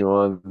has you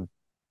on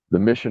the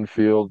mission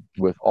field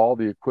with all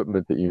the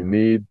equipment that you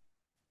need.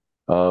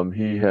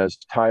 He has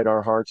tied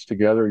our hearts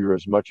together. You're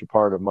as much a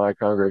part of my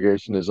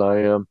congregation as I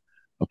am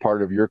a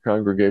part of your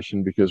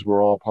congregation, because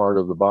we're all part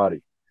of the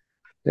body.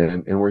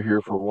 And we're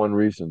here for one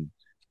reason,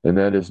 and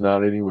that is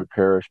not any would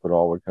perish, but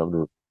all would come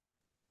to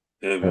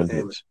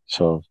repentance.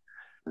 So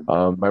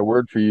my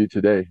word for you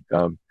today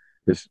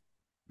is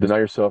deny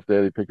yourself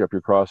daily, pick up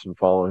your cross and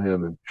follow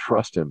him, and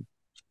trust him.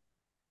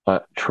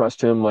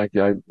 Trust him like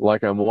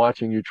I'm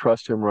watching you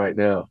trust him right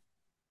now.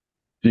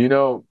 Do you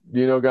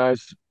know,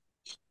 guys,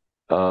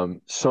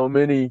 so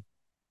many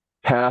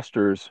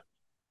pastors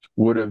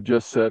would have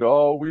just said,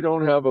 oh, we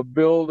don't have a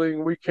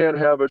building, we can't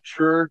have a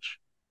church.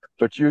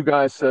 But you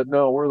guys said,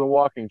 no, we're the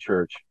walking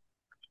church.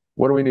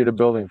 What do we need a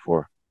building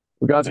for?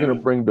 Well, God's going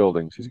to bring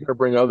buildings. He's going to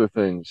bring other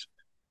things.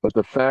 But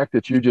the fact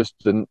that you just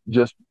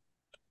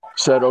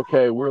said,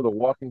 okay, we're the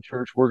walking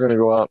church, we're going to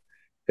go out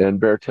and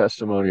bear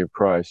testimony of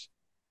Christ.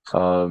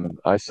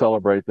 I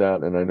celebrate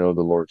that, and I know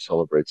the Lord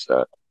celebrates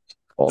that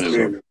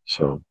also.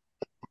 So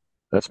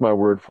that's my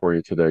word for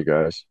you today,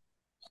 guys.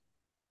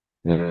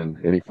 And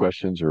any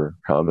questions or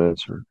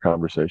comments or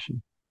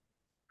conversation?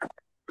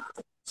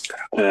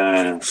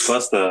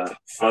 First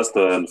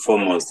and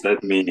foremost,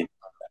 let me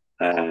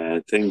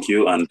thank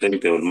you and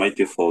thank the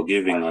Almighty for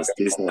giving us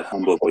this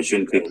humble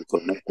opportunity to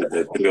connect with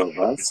the three of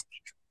us.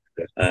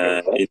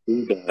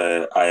 Indeed,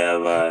 I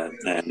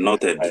have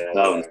noted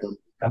down some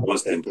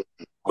most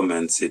important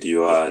comments in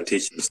your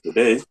teachings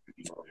today.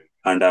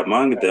 And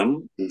among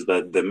them is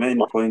that the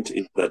main point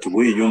is that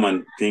we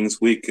human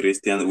beings, we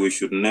Christians, we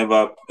should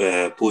never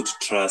put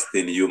trust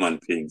in human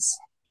beings.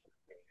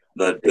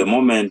 That the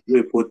moment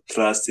we put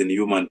trust in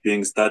human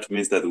beings, that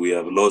means that we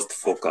have lost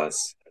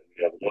focus.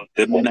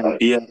 The main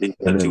idea is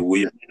that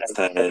we must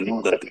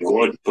know that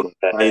God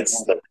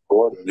provides.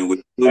 When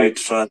we truly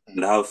trust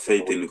and have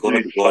faith in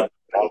God, God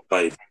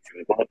provides.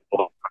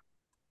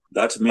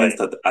 That means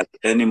that at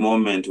any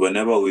moment,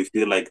 whenever we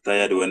feel like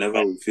tired,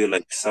 whenever we feel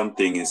like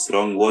something is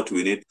wrong, what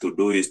we need to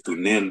do is to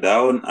kneel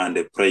down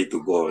and pray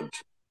to God.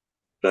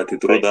 That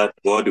through that,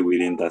 God will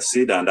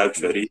intercede, and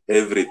actually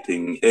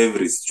everything,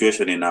 every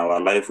situation in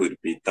our life will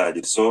be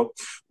touched. So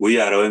we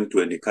are going to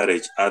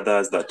encourage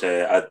others that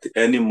at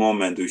any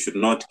moment we should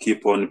not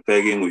keep on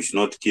begging, we should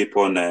not keep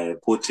on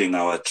putting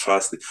our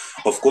trust.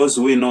 Of course,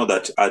 we know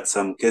that at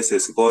some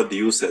cases God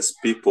uses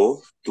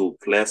people to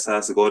bless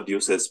us, God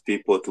uses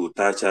people to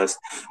touch us,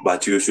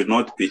 but you should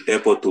not be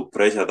able to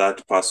pressure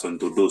that person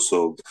to do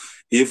so.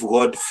 If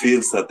God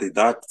feels that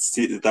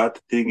that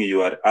thing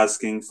you are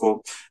asking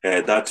for,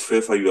 that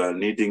favor you are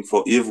needing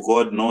for, if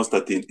God knows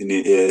that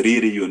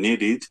really you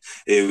need it,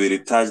 He will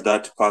touch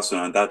that person,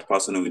 and that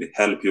person will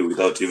help you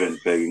without even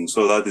begging.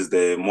 So that is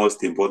the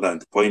most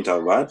important point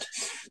of that.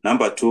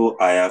 Number two,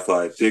 I have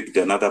picked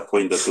another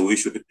point that we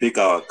should pick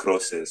our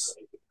crosses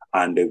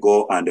and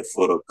go and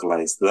follow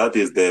Christ. That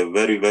is the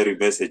very, very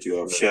message you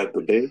have shared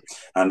today.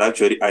 And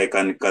actually, I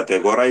can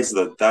categorize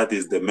that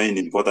is the main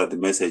important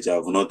message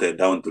I've noted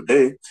down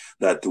today,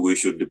 that we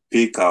should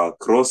pick our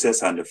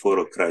crosses and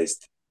follow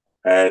Christ.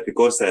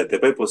 Because the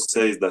Bible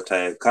says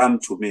that come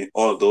to me,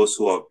 all those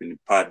who have been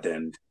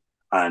pardoned.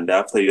 And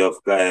after you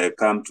have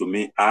come to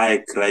me,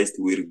 I, Christ,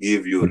 will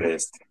give you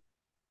rest.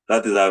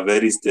 That is a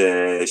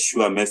very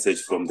sure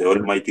message from the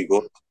Almighty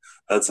God.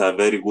 That's a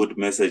very good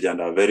message and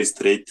a very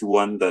straight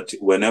one, that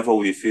whenever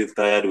we feel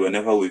tired,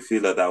 whenever we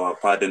feel that our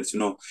pardons,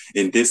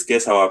 in this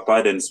case, our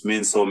pardons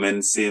mean so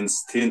many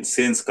sins.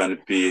 Sins can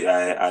be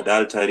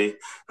adultery,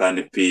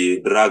 can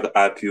be drug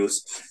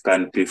abuse,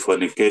 can be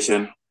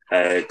fornication,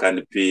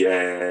 can be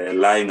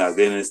lying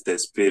against the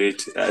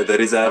spirit. There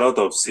is a lot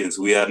of sins.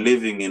 We are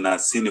living in a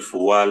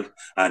sinful world,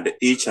 and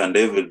each and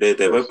every day,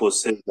 the Bible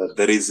says that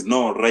there is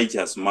no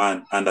righteous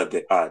man under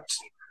the earth.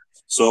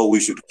 So we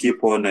should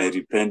keep on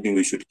repenting.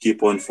 We should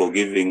keep on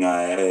forgiving,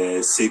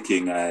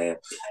 seeking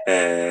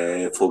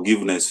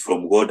forgiveness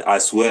from God,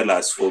 as well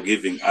as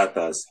forgiving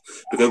others.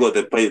 Because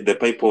the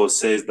Bible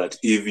says that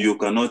if you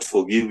cannot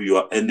forgive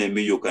your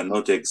enemy, you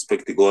cannot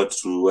expect God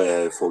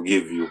to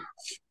forgive you.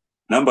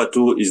 Number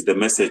two is the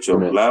message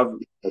of love,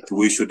 that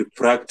we should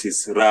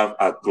practice love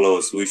at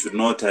close. We should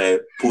not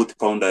put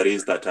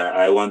boundaries that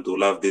I want to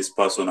love this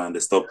person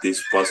and stop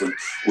this person.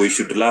 We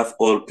should love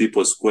all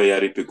people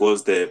squarely,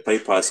 because the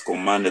Bible has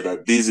commanded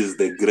that this is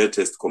the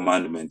greatest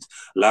commandment.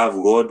 Love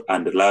God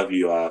and love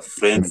your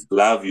friends,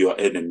 love your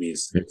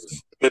enemies.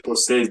 The Bible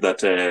says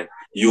that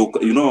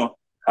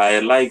I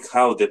like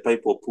how the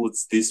Bible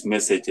puts these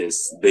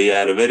messages. They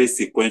are very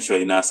sequential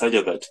in a such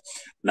that,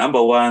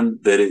 number one,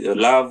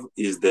 love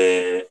is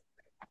the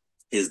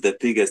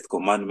biggest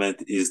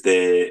commandment, is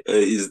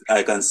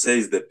I can say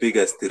is the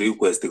biggest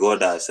request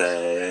God has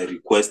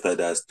requested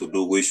us to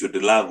do. We should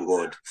love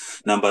God.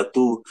 Number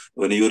two,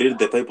 when you read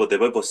the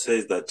Bible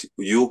says that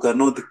you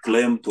cannot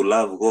claim to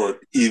love God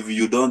if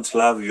you don't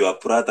love your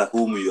brother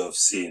whom you have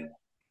seen.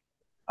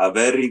 A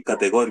very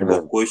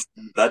categorical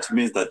question. That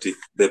means that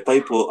the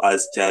Bible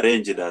has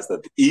challenged us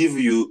that if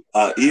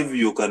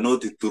you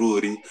cannot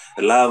truly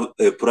love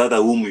a brother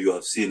whom you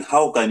have seen,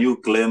 how can you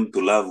claim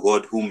to love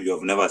God whom you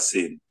have never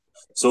seen?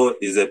 So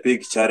it's a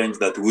big challenge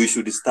that we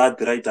should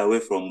start right away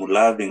from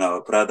loving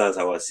our brothers,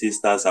 our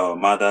sisters, our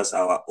mothers,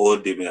 our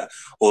old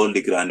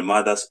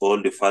grandmothers,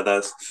 old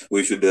fathers.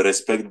 We should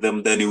respect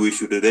them. Then we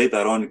should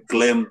later on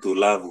claim to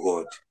love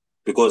God,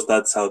 because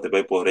that's how the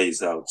Bible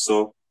lays out.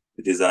 So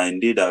it is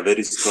indeed a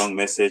very strong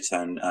message,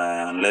 and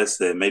unless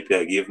maybe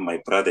I give my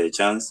brother a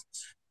chance,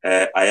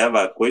 I have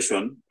a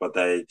question, but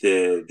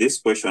this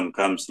question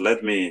comes.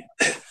 Let me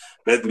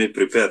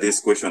prepare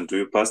this question to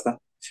you, Pastor.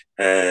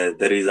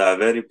 There is a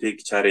very big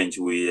challenge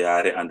we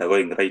are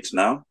undergoing right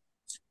now.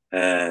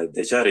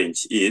 The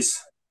challenge is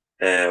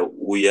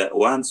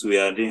once we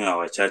are doing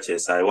our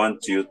churches, I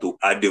want you to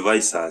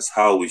advise us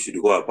how we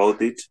should go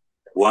about it.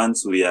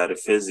 Once we are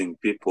facing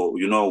people,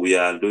 we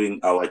are doing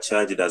our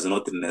church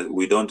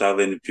we don't have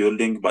any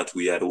building, but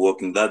we are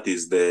walking. That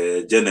is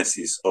the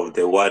genesis of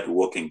the word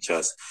walking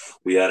church.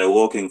 We are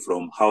walking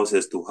from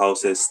houses to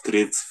houses,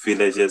 streets,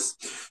 villages.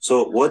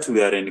 So what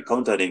we are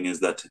encountering is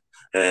that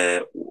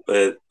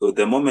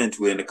the moment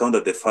we encounter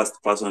the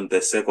first person, the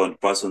second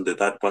person, the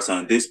third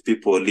person, these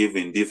people live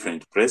in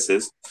different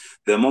places.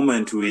 The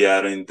moment we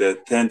are in the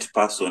 10th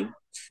person,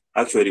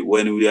 actually,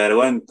 when we are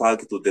going back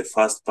to the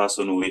first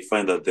person, we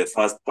find that the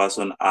first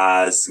person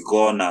has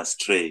gone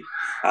astray,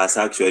 has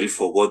actually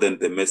forgotten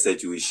the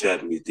message we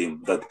shared with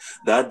him.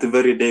 That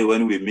very day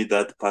when we meet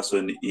that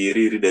person, he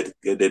really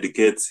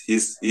dedicates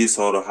his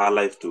or her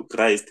life to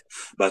Christ.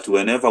 But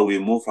whenever we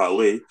move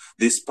away,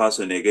 this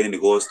person again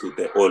goes to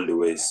the old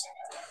ways.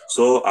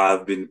 So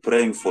I've been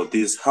praying for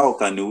this. How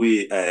can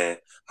we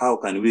how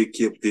can we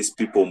keep these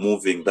people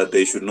moving, that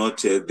they should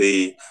not,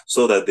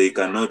 so that they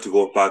cannot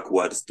go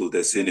backwards to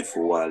the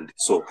sinful world?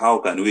 So how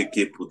can we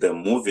keep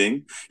them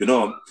moving?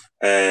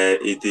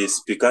 It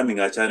is becoming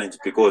a challenge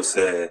because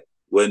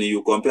when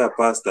you compare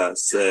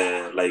pastors,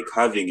 like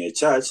having a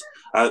church,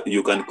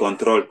 you can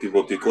control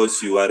people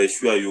because you are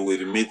sure you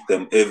will meet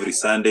them every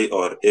Sunday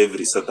or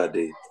every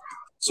Saturday.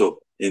 So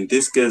in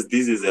this case,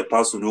 this is a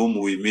person whom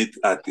we meet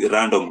at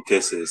random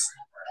cases.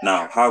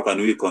 Now, how can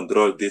we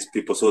control these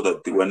people so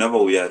that whenever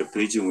we are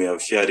preaching, we are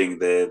sharing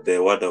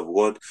the word of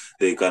God,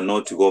 they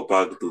cannot go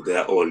back to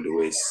their old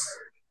ways?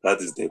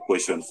 That is the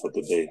question for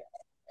today.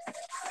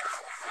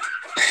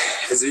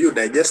 As you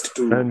digest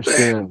I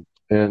understand.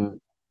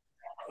 And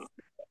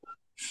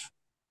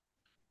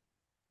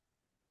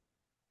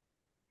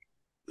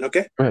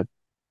okay, go ahead.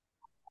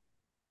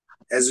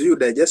 As you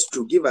digest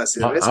to give us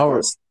a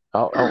response.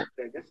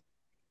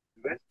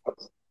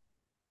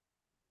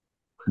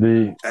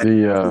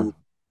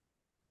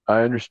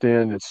 I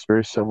understand it's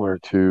very similar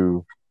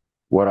to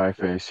what I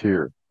face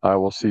here. I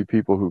will see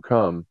people who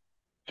come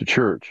to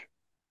church,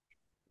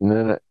 and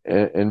then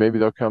and maybe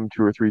they'll come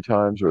 2 or 3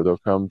 times, or they'll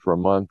come for a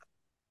month,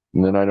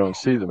 and then I don't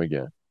see them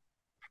again.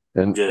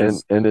 And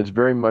Yes. and it's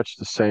very much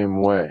the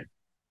same way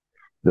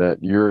that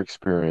you're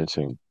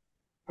experiencing.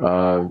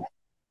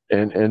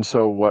 And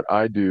so what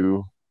I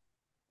do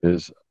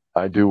is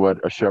I do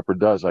what a shepherd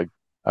does. I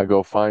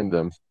go find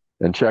them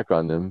and check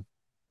on them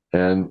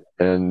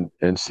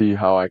and see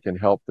how I can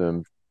help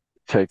them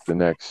take the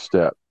next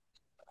step.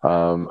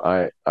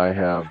 I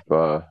have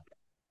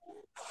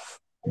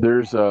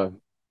there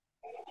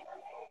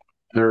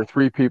are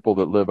 3 people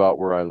that live out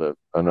where I live,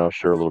 and I'll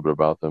share a little bit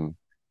about them.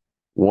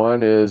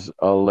 One is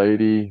a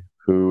lady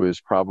who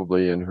is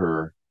probably in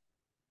her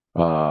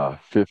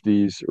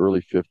 50s,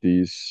 early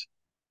 50s,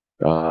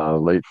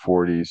 late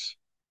 40s.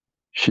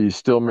 She's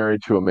still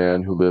married to a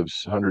man who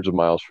lives hundreds of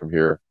miles from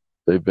here.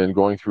 They've been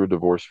going through a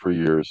divorce for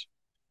years.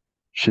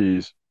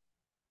 She's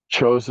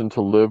chosen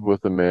to live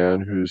with a man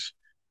who's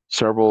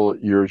several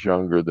years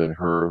younger than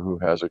her, who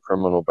has a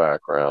criminal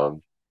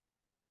background.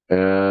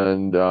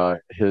 And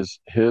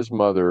his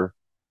mother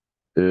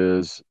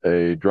is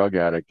a drug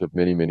addict of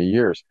many, many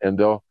years. And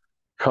they'll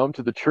come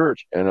to the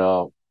church, and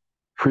I'll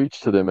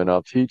preach to them, and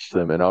I'll teach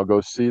them, and I'll go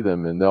see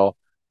them, and they'll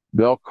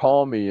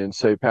call me and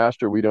say,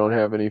 "Pastor, we don't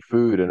have any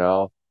food," and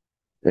I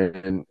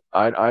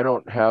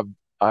don't have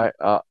I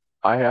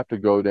have to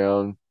go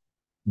down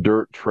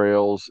dirt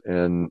trails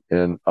and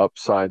up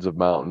sides of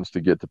mountains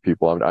to get to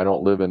people. I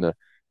don't live in a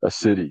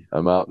city.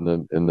 I'm out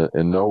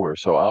in nowhere.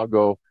 So I'll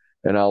go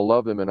and I'll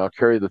love them, and I'll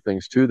carry the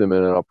things to them,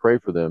 and I'll pray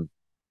for them.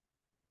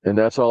 And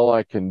that's all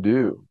I can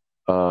do.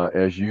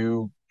 As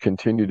you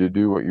continue to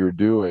do what you're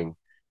doing,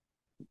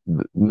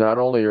 not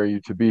only are you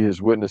to be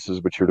his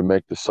witnesses, but you're to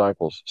make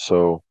disciples.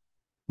 So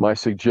my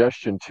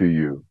suggestion to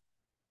you,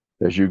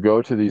 as you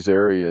go to these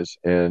areas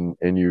and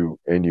you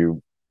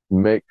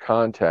make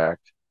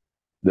contact,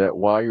 that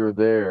while you're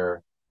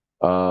there,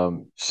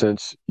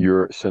 since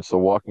the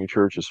walking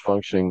church is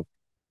functioning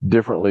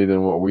differently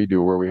than what we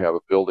do, where we have a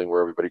building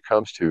where everybody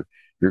comes to,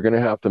 you're going to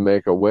have to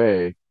make a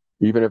way,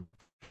 even if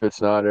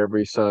it's not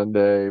every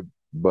Sunday,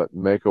 but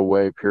make a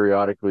way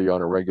periodically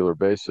on a regular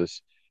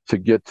basis to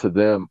get to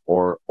them,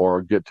 or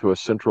get to a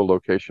central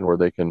location where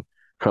they can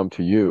come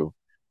to you.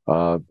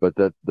 But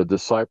that the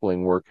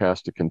discipling work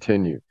has to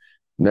continue.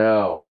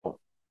 Now,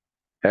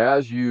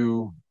 as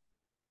you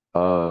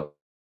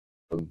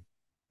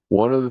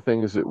one of the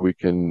things that we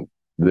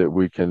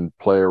can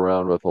play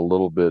around with a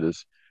little bit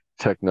is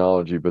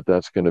technology, but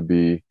that's going to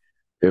be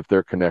if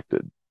they're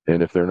connected.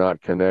 And if they're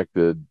not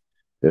connected,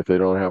 if they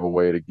don't have a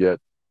way to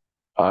get,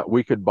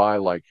 we could buy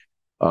like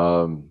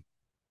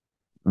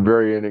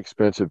very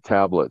inexpensive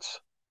tablets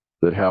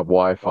that have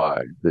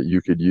Wi-Fi that you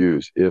could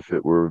use if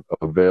it were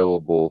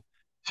available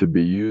to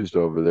be used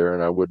over there.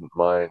 And I wouldn't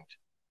mind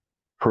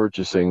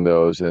purchasing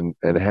those and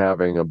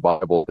having a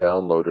Bible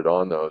downloaded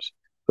on those.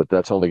 But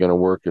that's only going to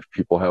work if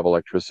people have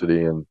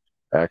electricity and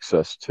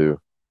access to.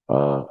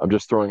 I'm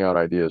just throwing out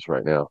ideas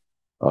right now.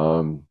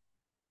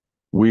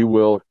 We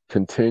will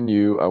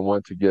continue. I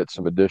want to get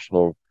some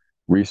additional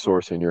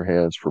resource in your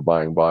hands for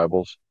buying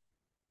Bibles.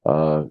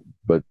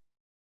 But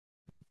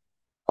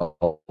a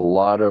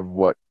lot of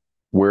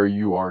where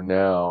you are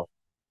now,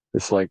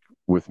 it's like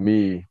with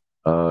me,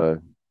 the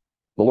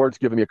Lord's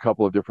given me a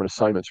couple of different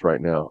assignments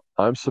right now.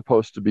 I'm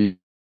supposed to be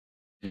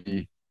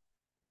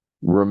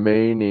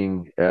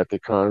remaining at the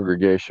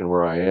congregation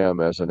where I am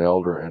as an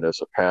elder and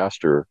as a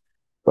pastor,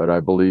 but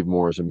I believe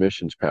more as a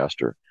missions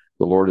pastor.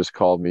 The Lord has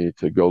called me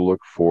to go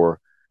look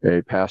for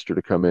a pastor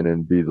to come in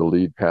and be the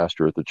lead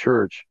pastor at the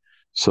church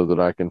so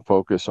that I can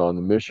focus on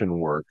the mission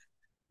work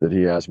that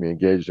he has me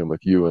engaged in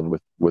with you and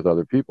with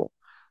other people.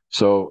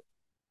 So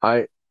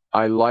I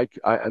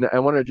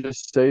want to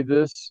just say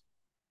this.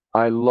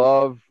 I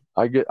go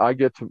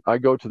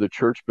to the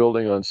church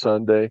building on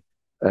Sunday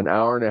an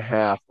hour and a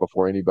half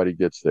before anybody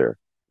gets there,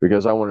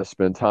 because I want to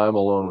spend time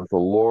alone with the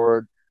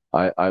Lord.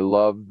 I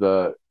love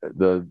the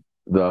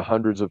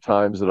hundreds of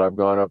times that I've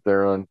gone up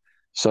there on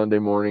Sunday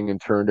morning and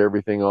turned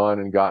everything on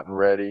and gotten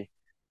ready.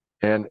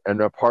 And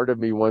a part of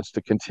me wants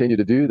to continue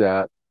to do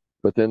that,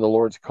 but then the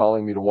Lord's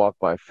calling me to walk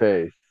by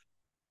faith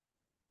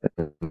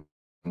and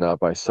not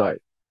by sight.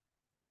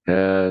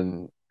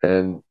 And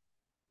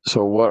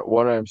so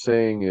what I'm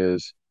saying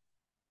is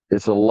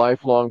it's a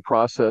lifelong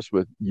process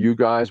with you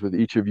guys, with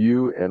each of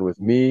you and with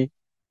me,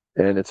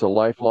 and it's a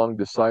lifelong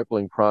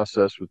discipling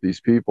process with these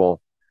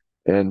people.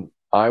 And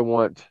I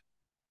want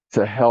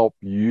to help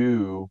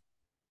you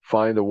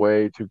find a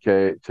way to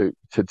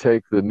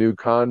take the new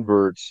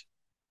converts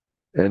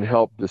and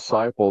help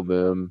disciple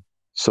them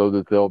so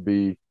that they'll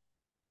be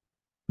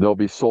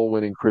soul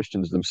winning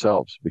Christians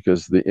themselves,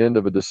 because the end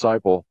of a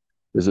disciple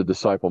is a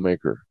disciple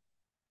maker.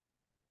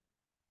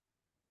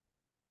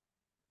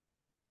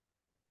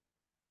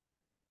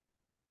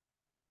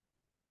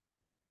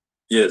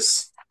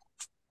 Yes.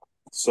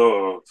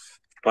 So,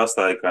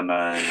 Pastor, I can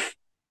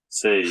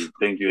say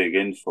thank you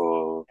again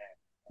for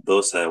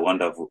those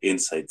wonderful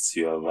insights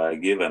you have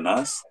given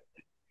us.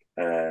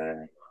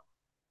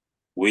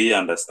 We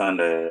understand,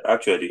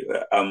 actually,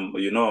 I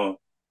know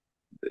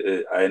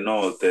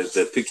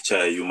the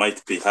picture you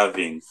might be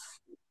having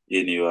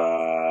in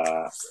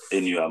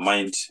your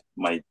mind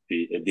might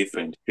be a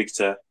different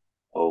picture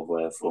of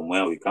from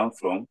where we come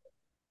from.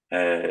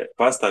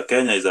 Pastor,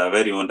 Kenya is a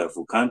very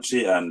wonderful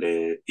country, and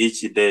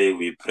each day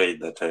we pray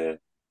that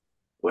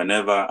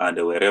whenever and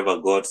wherever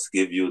God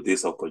give you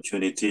this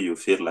opportunity, you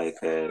feel like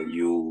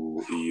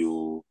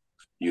you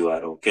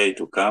are okay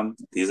to come.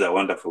 This is a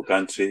wonderful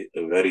country,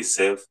 very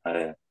safe.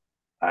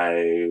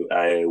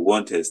 I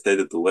want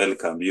instead to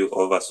welcome you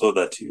over so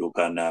that you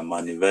can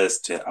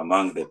manifest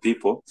among the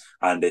people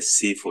and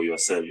see for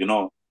yourself. You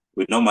know,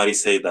 we normally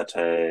say that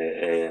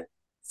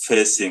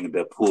facing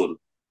the pool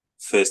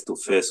face to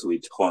face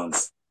with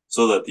horns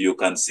so that you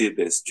can see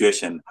the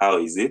situation. How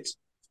is it?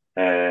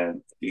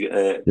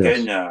 Yes.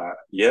 Kenya,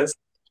 yes.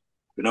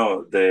 You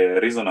know, the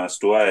reason as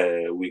to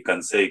why we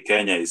can say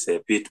Kenya is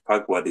a bit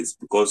backward is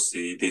because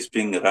it is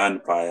being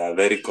run by a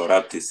very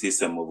corrupt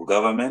system of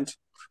government.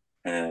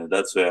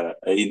 That's where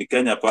in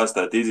Kenya,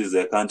 Pastor, this is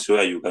a country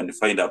where you can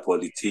find a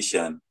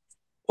politician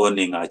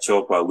owning a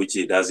chopper which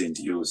he doesn't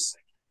use.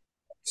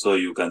 So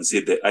you can see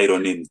the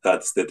irony in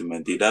that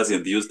statement. He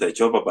doesn't use the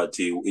chopper, but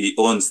he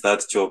owns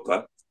that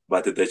chopper.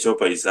 But the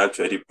chopper is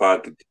actually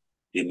parked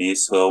in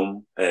his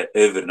home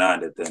every now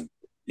and then.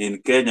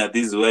 In Kenya,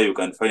 this is where you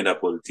can find a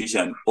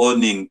politician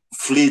owning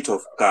fleet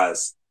of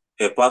cars.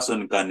 A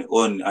person can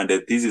own, and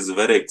this is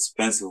very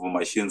expensive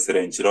machines,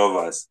 Range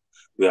Rovers.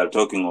 We are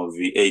talking of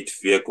V8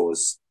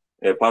 vehicles.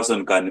 A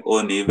person can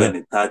own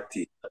even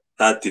 30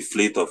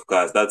 fleet of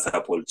cars. That's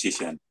a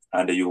politician.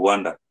 And you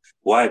wonder,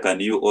 why can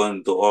you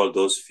own all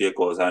those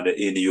vehicles and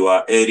in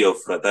your area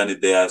of fraternity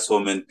there are so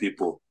many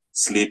people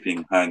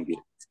sleeping hungry?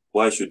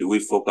 Why should we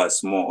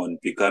focus more on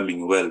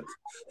becoming wealth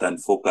than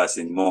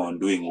focusing more on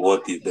doing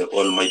what the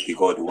Almighty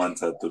God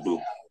wants us to do?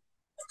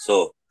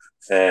 So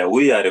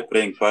we are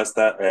praying,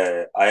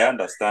 Pastor. I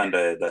understand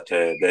that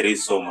there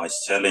is so much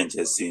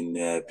challenges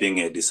in being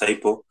a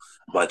disciple,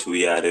 but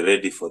we are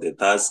ready for the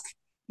task.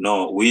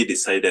 No, we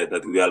decided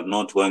that we are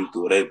not going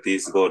to let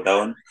this go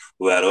down.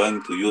 We are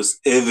going to use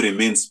every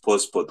means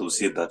possible to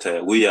see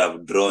that we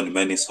have drawn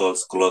many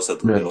souls closer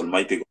to the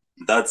Almighty God.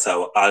 That's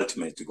our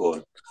ultimate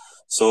goal.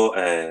 So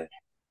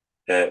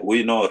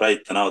we know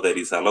right now there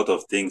is a lot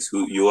of things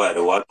you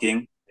are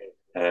working,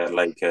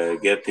 like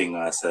getting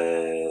us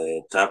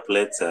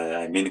tablets,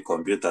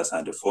 computers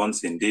and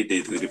phones. Indeed,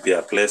 it will be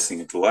a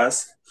blessing to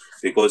us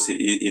because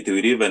it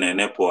will even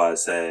enable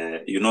us,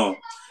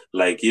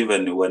 like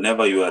even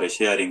whenever you are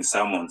sharing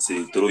sermons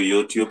through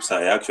YouTube,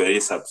 I actually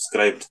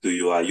subscribed to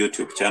your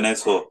YouTube channel.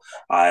 So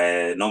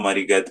I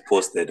normally get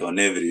posted on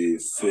every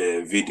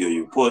video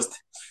you post.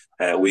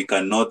 We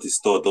cannot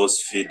store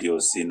those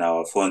videos in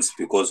our phones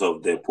because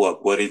of the poor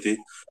quality,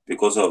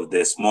 because of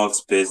the small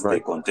space they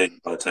contain.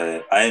 But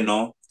I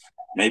know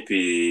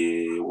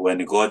maybe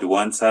when God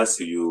wants us,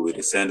 you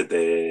will send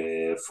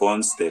the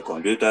phones, the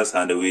computers,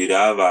 and we will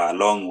have a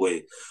long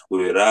way.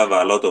 We will have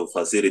a lot of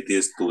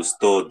facilities to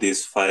store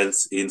these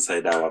files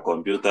inside our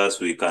computers.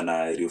 We can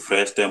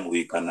refresh them.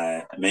 We can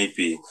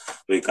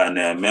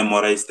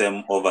memorize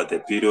them over the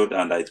period,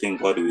 and I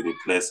think God will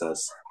replace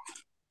us.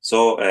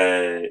 So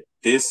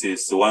this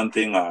is one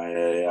thing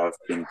I have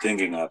been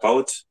thinking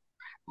about,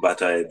 but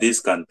this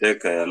can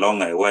take a long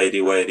while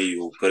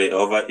you pray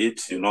over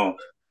it. You know,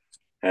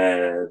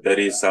 there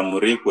is some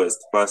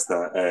request,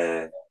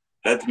 Pastor.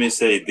 Let me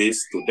say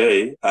this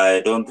today.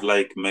 I don't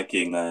like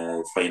making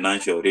a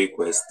financial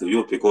request to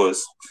you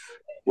because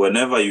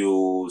whenever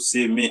you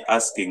see me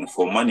asking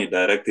for money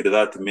directly,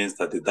 that means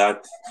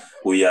that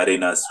we are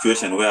in a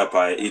situation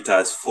whereby it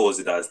has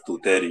forced us to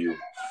tell you.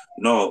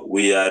 No,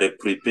 we are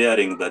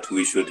preparing that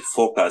we should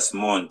focus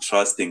more on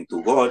trusting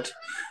to God.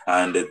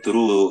 And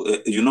through,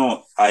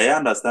 I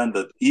understand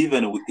that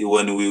even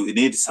when we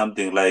need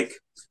something like,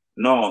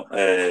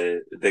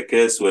 the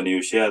case when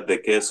you share the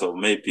case of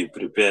maybe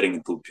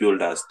preparing to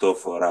build a store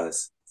for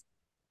us,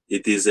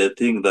 it is a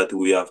thing that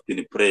we have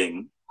been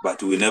praying,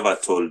 but we never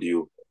told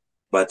you.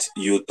 but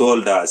you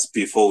told us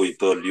before we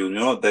told you. You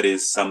know, there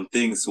is some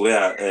things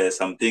where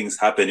some things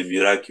happen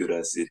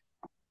miraculously.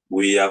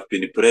 We have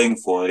been praying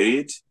for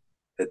it,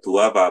 to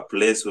have a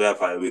place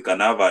whereby we can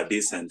have a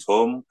decent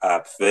home,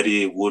 a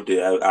very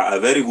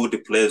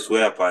good place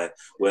whereby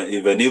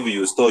even if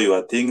you store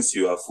your things,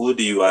 your food,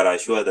 you are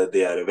assured that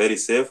they are very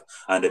safe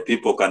and the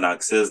people can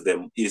access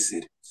them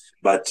easily.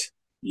 But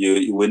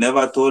we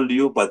never told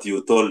you, but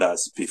you told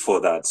us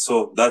before that.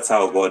 So that's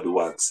how God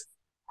works.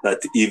 That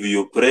if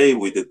you pray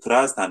with the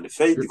trust and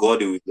faith,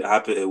 God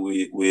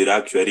will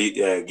actually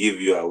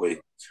give you away.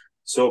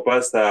 So,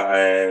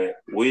 Pastor,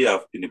 we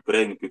have been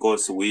praying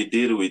because we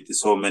deal with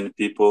so many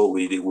people.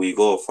 We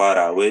go far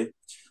away.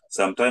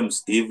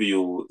 Sometimes, if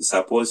you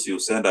suppose you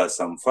send us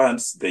some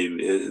funds,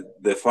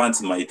 the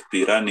funds might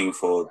be running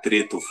for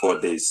 3 to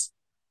 4 days.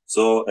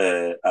 So,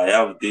 I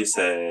have this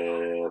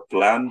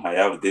plan. I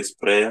have this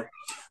prayer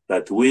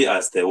that we,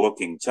 as the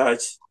working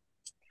church,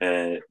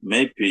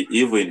 maybe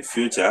even in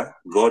future,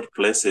 God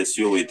places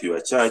you with your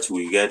church.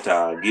 We get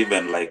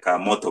given like a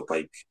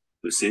motorbike.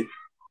 You see.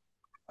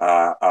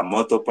 A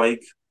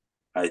motorbike,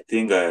 I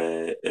think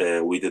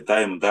with the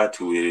time that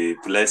will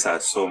bless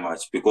us so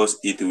much because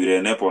it will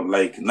enable,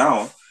 like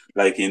now,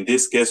 like in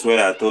this case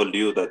where I told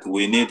you that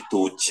we need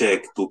to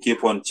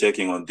keep on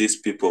checking on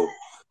these people.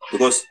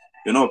 Because,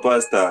 you know,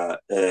 Pastor,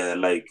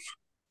 like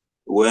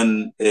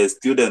when a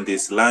student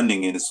is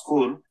learning in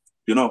school,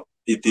 you know,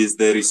 it is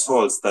the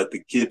results that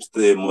keeps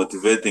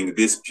motivating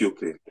this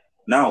pupil.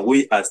 Now,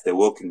 we as the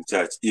working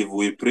church, if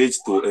we preach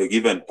to a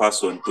given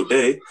person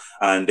today,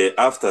 and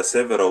after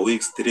several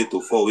weeks, 3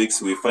 to 4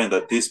 weeks, we find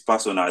that this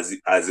person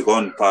has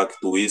gone back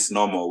to his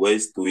normal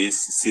ways, to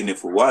his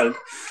sinful world,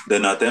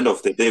 then at the end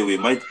of the day, we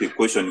might be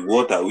questioning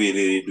what are we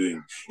really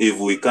doing if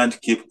we can't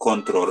keep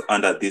control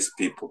under these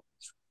people.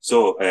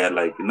 So,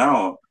 like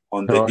now,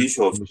 on the No, I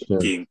issue of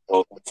understand.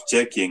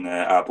 checking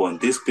upon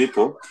these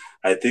people,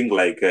 I think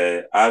like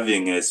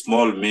having a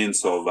small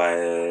means of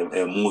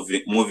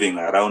moving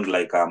around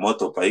like a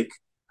motorbike.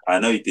 I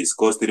know it is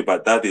costly,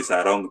 but that is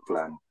a wrong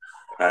plan.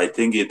 I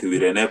think it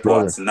will enable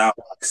Brother, us now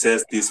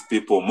access these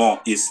people more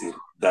easily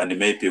than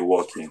maybe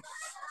walking.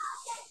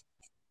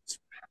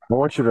 I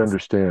want you to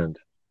understand.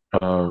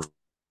 Uh,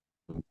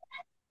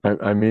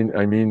 I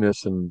mean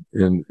this in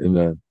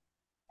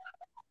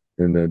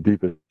the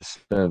deepest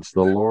sense.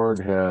 The Lord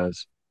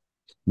has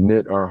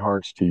knit our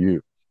hearts to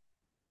you.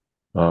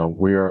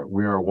 We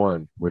are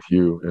one with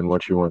you in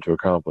what you want to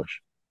accomplish.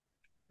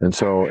 And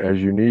so,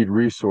 as you need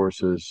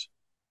resources,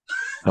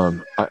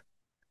 um,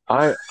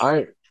 I,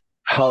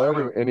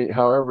 however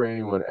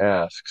anyone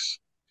asks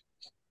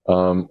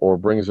or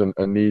brings a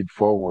need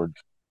forward,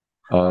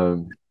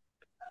 um,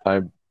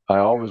 I I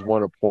always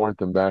want to point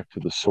them back to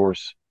the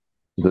source,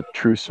 the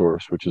true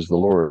source, which is the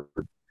Lord.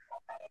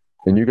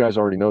 And you guys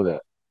already know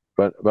that.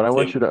 But I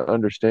want Okay. you to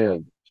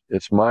understand,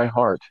 it's my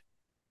heart.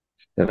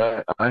 And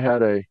I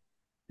had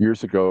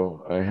years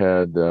ago, I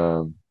had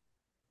a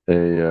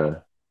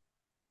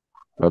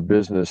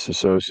business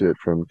associate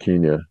from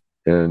Kenya,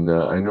 and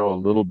I know a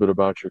little bit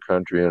about your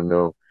country. I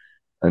know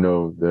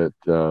that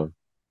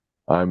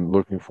I'm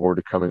looking forward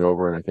to coming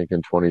over, and I think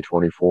in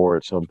 2024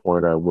 at some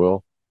point I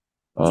will.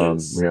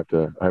 Yes.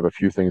 I have a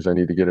few things I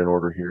need to get in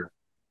order here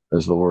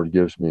as the Lord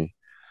gives me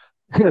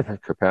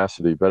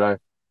capacity. But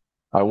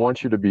I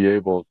want you to be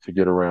able to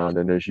get around.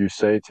 And as you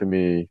say to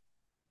me,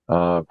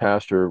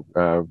 Pastor,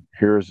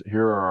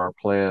 here are our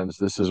plans.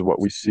 This is what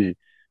we see,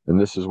 and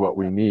this is what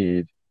we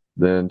need.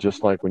 Then,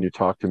 just like when you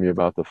talk to me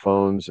about the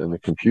phones and the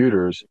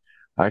computers,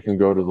 I can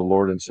go to the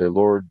Lord and say,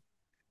 Lord,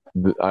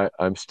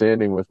 I'm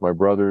standing with my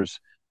brothers.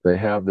 They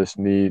have this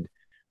need.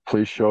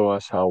 Please show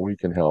us how we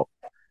can help.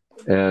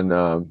 And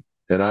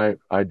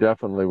I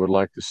definitely would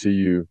like to see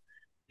you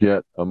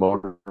get a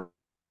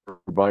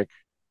motorbike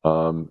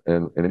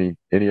and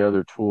any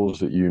other tools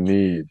that you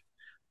need.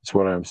 It's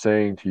what I'm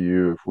saying to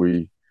you. If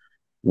we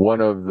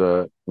one of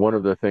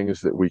the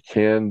things that we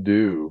can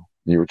do,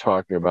 you were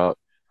talking about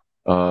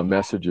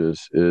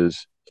messages,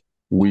 is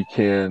we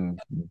can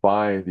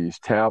buy these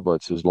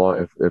tablets. As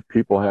long if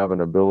people have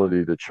an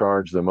ability to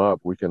charge them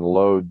up, we can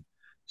load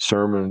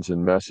sermons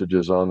and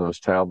messages on those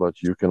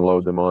tablets. You can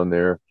load them on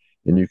there,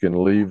 and you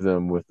can leave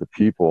them with the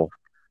people.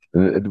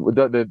 And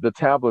the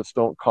tablets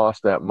don't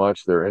cost that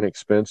much. They're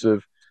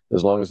inexpensive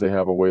as long as they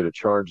have a way to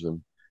charge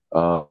them.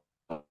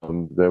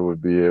 They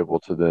would be able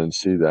to then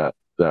see that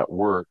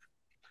work.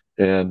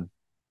 And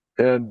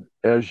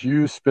as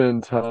you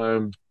spend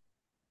time,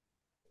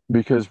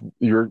 because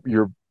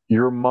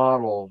your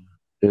model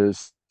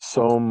is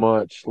so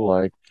much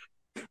like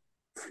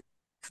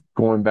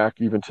going back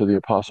even to the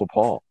Apostle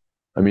Paul.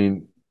 I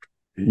mean,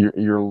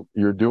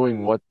 you're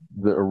doing what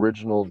the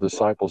original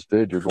disciples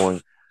did. You're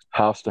going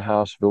house to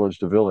house, village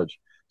to village.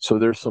 So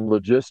there's some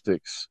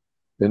logistics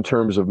in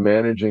terms of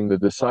managing the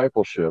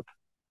discipleship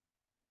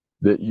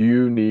that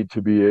you need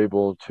to be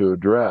able to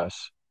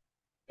address.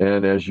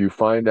 And as you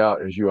find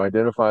out, as you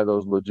identify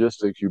those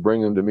logistics, you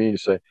bring them to me. You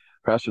say,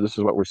 Pastor, this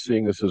is what we're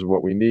seeing. This is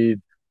what we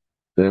need.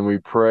 Then we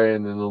pray,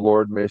 and then the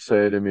Lord may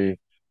say to me,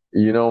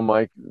 you know,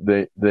 Mike,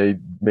 they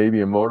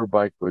maybe a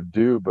motorbike would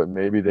do, but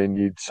maybe they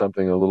need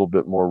something a little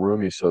bit more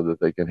roomy so that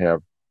they can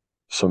have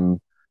some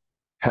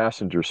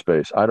passenger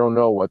space. I don't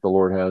know what the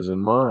Lord has in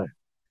mind,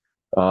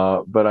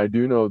 but I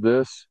do know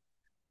this.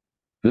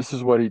 This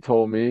is what he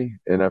told me,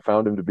 and I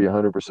found him to be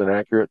 100%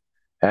 accurate.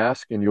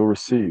 Ask and you'll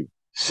receive.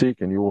 Seek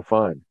and you will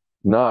find.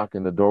 Knock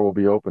and the door will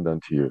be opened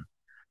unto you.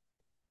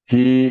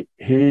 He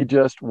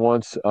just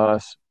wants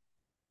us,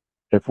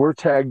 if we're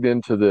tagged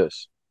into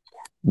this,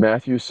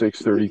 Matthew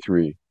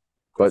 6:33,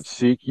 but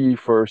seek ye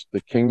first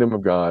the kingdom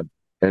of God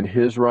and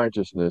his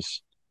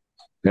righteousness,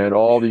 and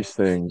all these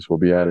things will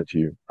be added to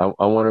you.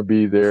 I want to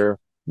be there.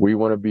 We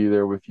want to be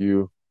there with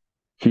you.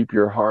 Keep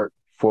your heart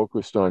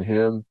focused on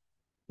him.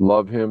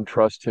 Love him,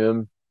 trust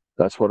him.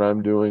 That's what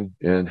I'm doing.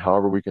 And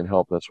however we can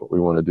help, that's what we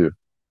want to do.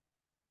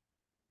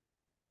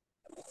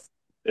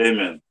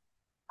 Amen.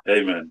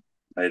 Amen.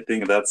 I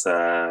think that's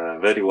a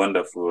very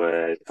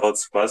wonderful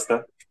thoughts,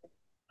 Pastor.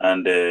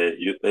 And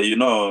you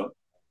know,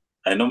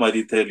 I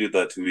normally tell you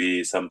that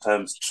we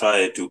sometimes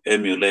try to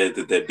emulate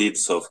the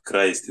deeds of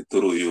Christ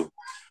through you.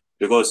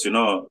 Because, you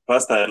know,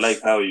 Pastor, I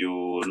like how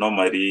you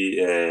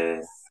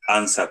normally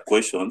answer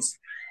questions.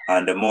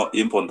 And the more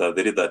important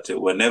is that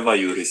whenever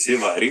you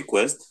receive a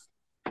request,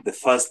 the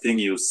first thing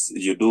you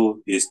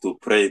do is to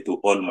pray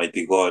to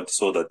Almighty God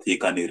so that he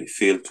can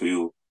reveal to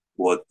you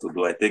what to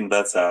do. I think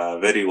that's a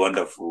very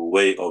wonderful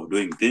way of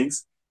doing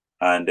things.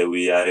 And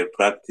we are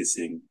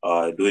practicing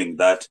doing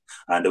that.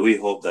 And we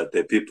hope that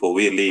the people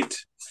we lead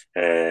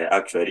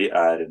actually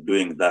are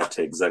doing that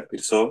exactly.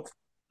 So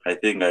I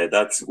think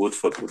that's good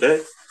for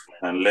today.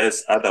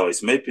 Unless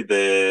otherwise, maybe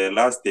the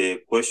last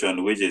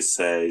question, which is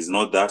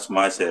not that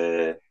much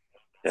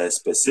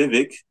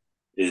specific,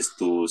 is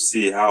to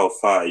see how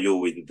far are you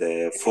with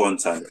the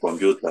phones and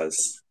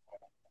computers.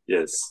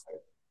 Yes.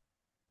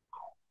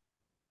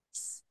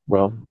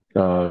 Well,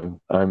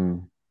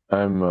 I'm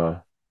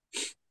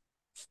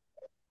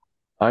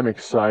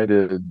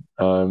excited.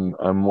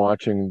 I'm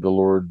watching the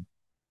Lord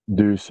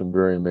do some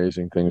very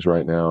amazing things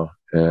right now,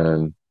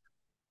 and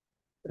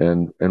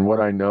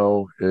what I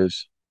know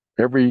is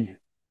every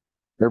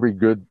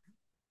good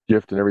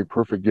gift and every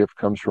perfect gift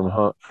comes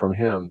from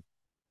him,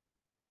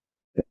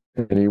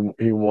 and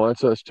he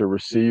wants us to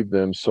receive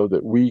them so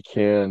that we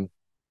can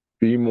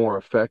be more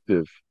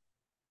effective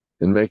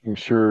in making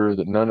sure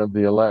that none of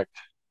the elect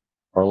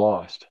are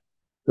lost,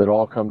 that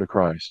all come to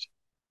Christ.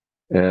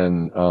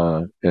 And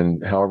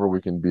however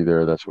we can be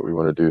there, that's what we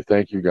want to do.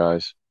 Thank you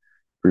guys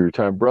for your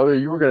time. Brother,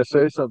 you were going to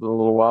say something a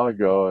little while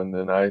ago, and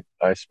then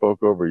I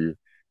spoke over you.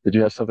 Did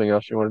you have something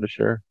else you wanted to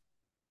share?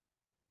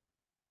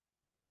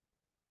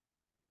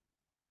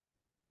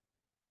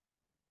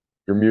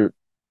 You're mute.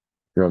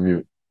 You're on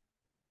mute.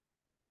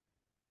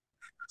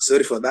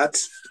 Sorry for that.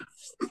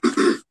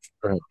 Go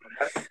ahead.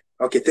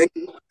 Okay, thank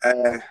you.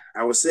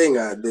 I was saying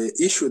the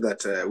issue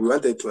that we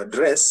wanted to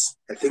address,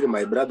 I think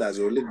my brother has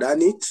already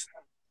done it.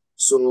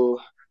 So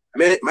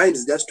mine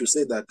is just to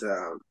say that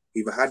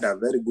we've had a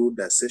very good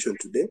session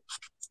today,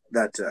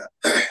 that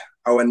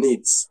our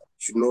needs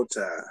should not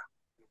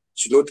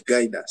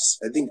guide us.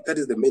 I think that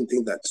is the main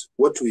thing, that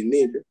what we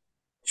need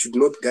should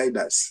not guide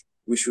us.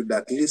 We should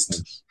at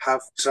least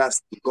have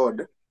trust in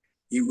God.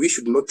 We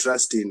should not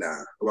trust in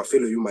our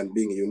fellow human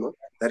being, you know.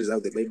 That is how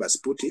the Bible has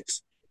put it.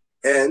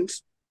 And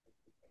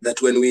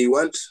that when we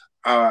want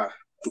to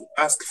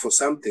ask for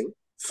something,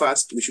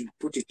 first we should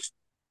put it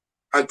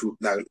unto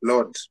the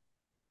Lord,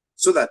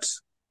 so that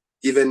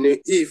even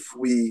if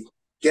we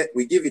give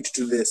it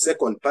to the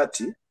second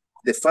party,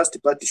 the first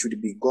party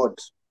should be God.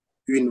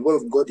 You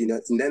involve God in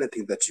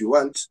anything that you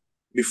want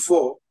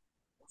before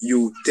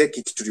you take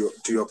it to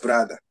your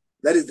brother.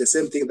 That is the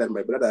same thing that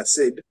my brother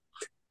said.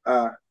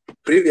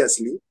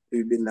 Previously,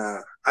 we've been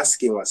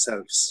asking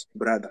ourselves,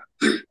 brother,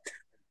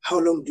 how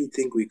long do you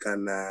think we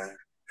can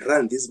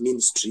run this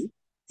ministry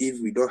if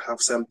we don't have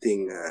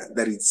something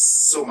that is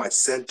so much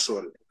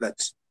central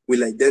that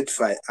will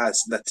identify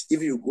us, that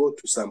if you go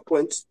to some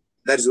point,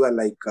 that is where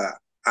like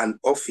an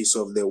office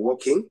of the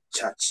working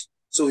church.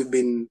 So we've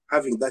been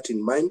having that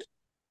in mind.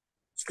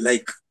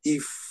 Like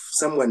if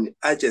someone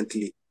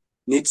urgently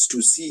needs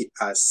to see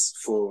us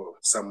for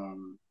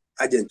some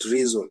urgent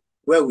reason,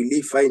 where will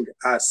he find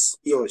us?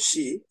 He or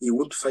she, he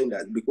won't find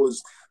us,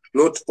 because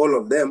not all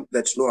of them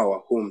that know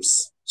our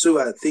homes. So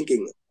we are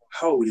thinking,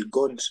 how will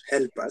God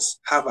help us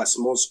have a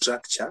small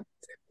structure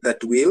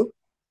that will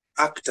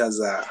act as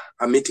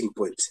a meeting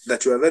point,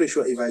 that you are very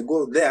sure if I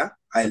go there,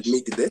 I'll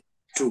meet the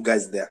two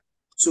guys there.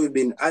 So we've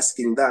been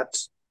asking that,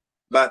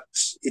 but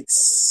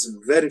it's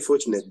very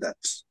fortunate that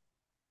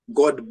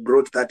God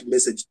brought that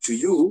message to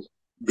you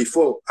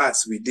before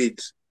us we did.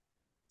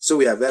 So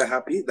we are very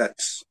happy that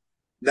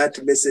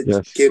that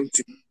message came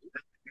to you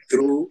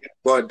through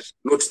God,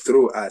 not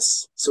through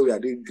us. So we are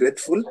really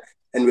grateful,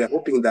 and we are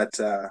hoping that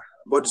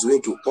God is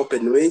going to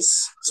open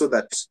ways so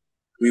that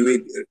we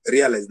will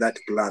realize that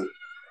plan.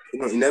 You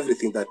know, in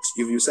everything, that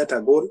if you set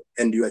a goal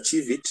and you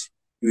achieve it,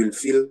 you will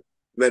feel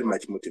very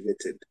much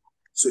motivated.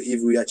 So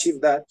if we achieve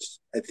that,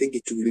 I think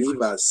it will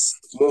give us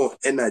more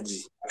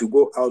energy to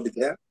go out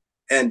there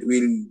and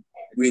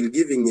we'll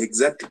giving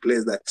exact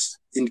place that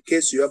in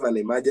case you have an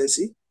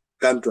emergency,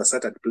 come to a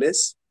certain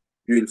place,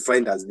 you will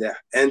find us there.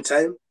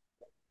 Anytime,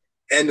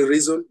 any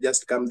reason,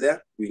 just come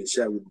there. We'll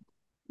share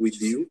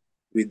with you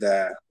with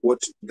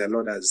what the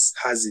Lord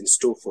has in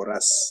store for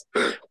us.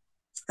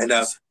 And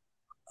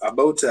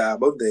about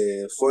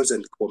the phones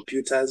and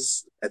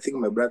computers, I think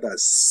my brother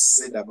has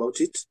said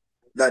about it,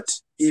 that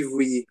if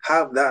we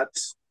have that,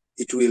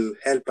 it will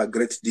help a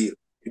great deal.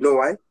 You know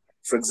why?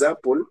 For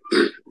example,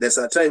 there's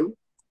a time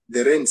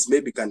the rains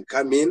maybe can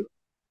come in,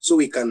 so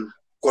we can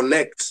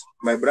connect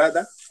my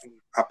brother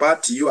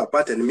apart, you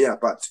apart, and me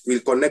apart.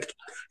 We'll connect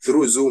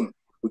through Zoom.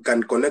 We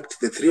can connect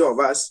the three of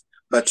us,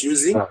 but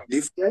using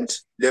different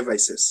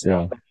devices.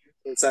 Yeah.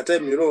 It's a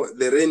time,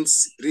 the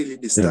rains really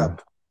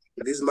disturb.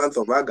 This month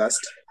of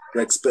August,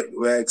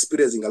 we're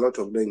experiencing a lot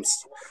of rains.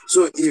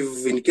 So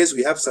if in case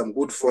we have some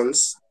good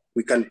phones,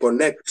 we can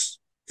connect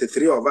the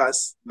three of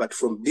us, but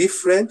from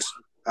different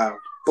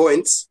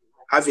points,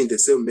 having the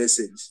same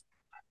message.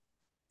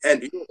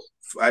 And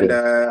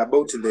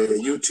about the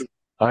YouTube.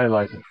 I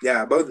like it.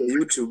 Yeah, about the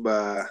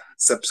YouTube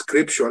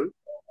subscription,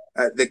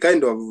 the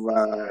kind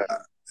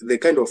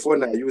of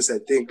phone I use, I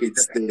think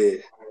it's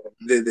the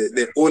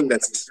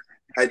oldest.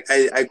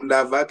 I could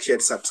have actually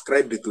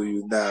subscribed to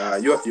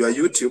your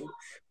YouTube,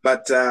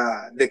 but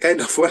the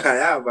kind of phone I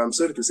have, I'm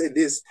sorry to say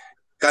this,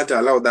 can't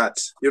allow that.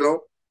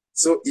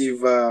 So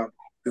if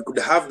we could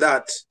have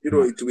that, it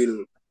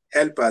will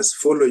help us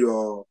follow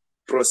your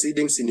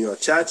proceedings in your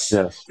church.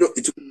 Yes.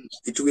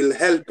 It will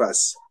help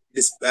us.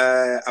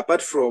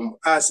 Apart from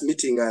us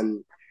meeting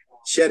and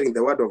sharing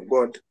the word of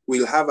God,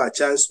 we'll have a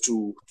chance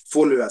to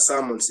follow your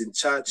sermons in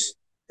church,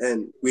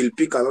 and we'll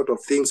pick a lot of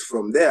things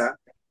from there.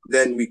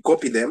 Then we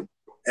copy them,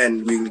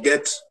 and we'll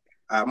get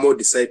more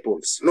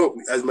disciples. No,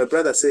 as my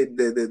brother said,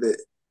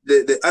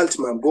 the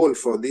ultimate goal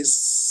for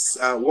this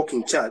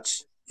walking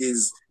church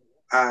is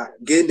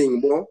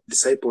gaining more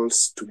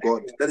disciples to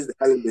God. That is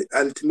the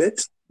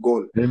ultimate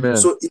goal. Amen.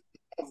 So if you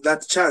have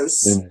that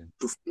chance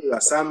to follow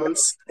your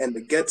sermons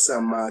and get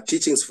some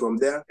teachings from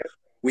there,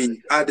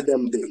 we add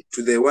them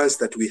to the ones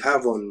that we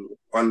have on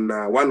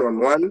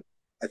one-on-one.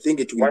 I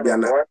think it will be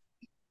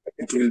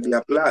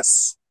a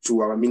plus to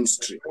our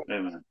ministry.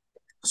 Amen.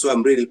 So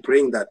I'm really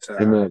praying that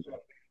Amen.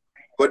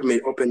 God may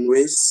open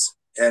ways,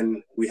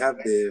 and we have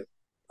the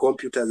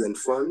computers and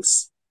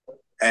phones.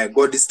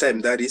 God, this time,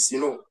 that is,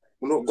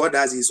 God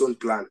has His own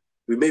plan.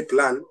 We may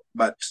plan,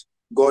 but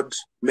God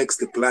makes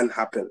the plan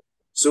happen.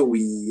 So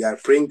we are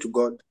praying to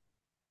God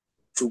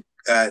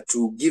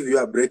to give you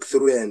a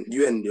breakthrough, and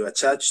you and your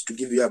church to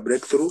give you a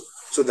breakthrough,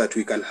 so that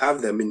we can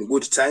have them in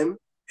good time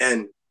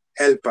and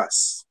help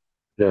us.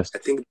 Yes. I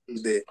think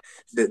the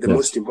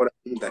most important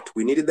thing, that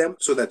we need them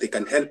so that they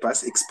can help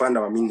us expand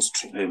our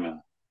ministry.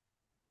 Amen.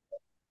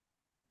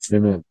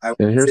 Amen.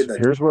 And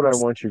here's what I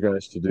want you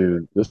guys to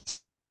do.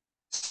 This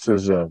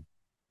is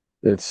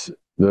it's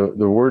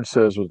the word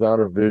says, without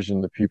a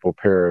vision the people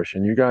perish,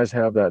 and you guys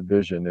have that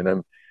vision,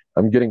 and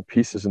I'm getting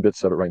pieces and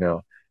bits of it right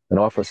now. An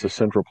office, a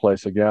central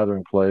place, a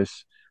gathering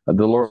place.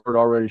 The Lord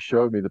already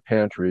showed me the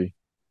pantry.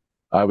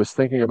 I was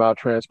thinking about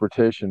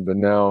transportation, but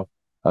now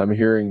I'm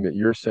hearing that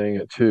you're saying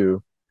it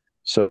too.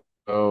 So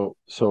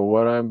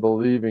what I'm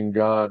believing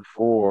God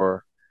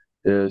for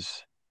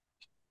is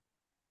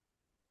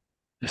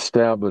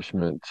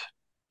establishment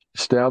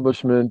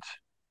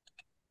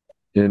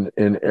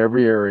in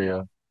every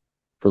area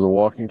for the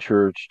walking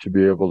church to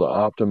be able to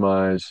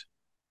optimize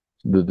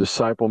the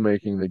disciple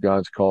making that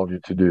God's called you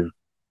to do.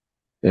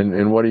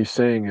 And what he's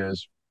saying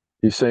this,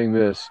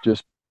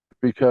 just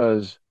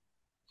because,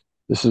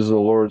 this is the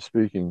Lord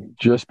speaking,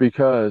 just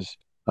because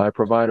I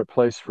provide a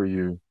place for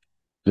you,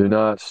 do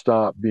not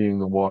stop being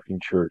the walking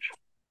church.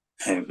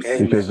 Amen.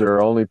 Because there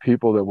are only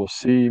people that will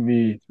see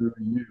me through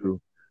you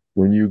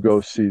when you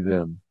go see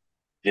them.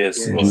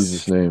 Yes, In Lord.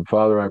 Jesus' name.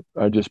 Father,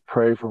 I just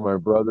pray for my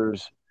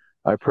brothers.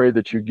 I pray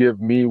that you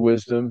give me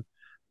wisdom.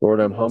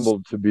 Lord, I'm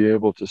humbled to be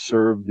able to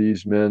serve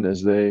these men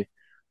as they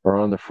are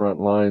on the front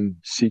line,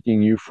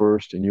 seeking you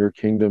first in your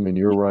kingdom and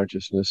your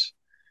righteousness.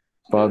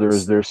 Father,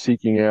 as they're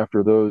seeking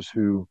after those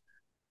who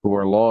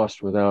are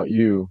lost without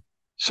you,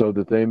 so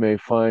that they may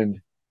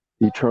find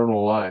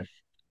eternal life.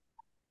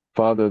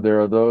 Father, there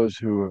are those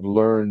who have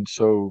learned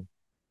so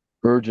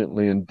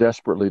urgently and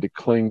desperately to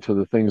cling to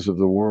the things of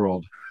the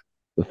world,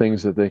 the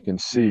things that they can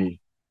see.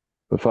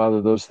 But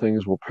Father, those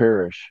things will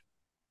perish.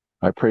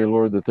 I pray,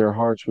 Lord, that their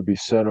hearts would be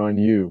set on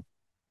you,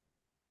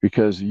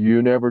 because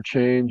you never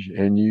change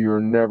and you're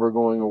never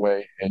going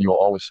away, and you'll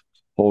always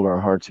hold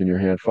our hearts in your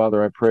hand.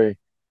 Father, I pray,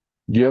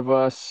 give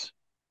us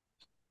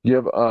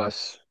your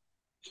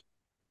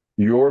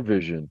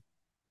vision.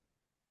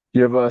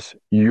 Give us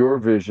your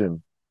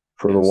vision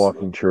for the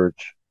walking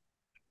church.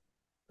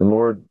 And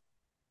Lord,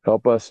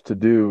 help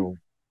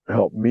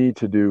me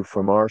to do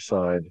from our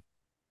side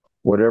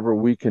whatever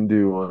we can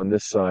do on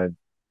this side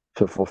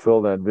to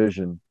fulfill that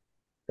vision.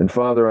 And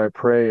Father, I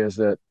pray as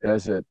it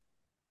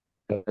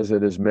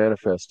is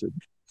manifested,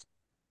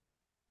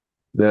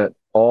 that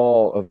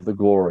all of the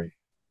glory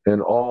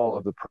and all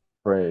of the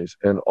praise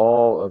and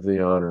all of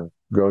the honor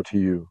go to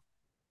you,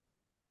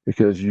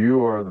 because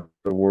you are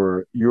the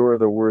word, you are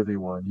the worthy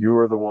one. You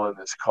are the one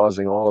that's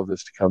causing all of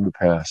this to come to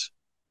pass.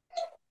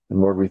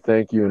 And Lord, we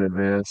thank you in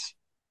advance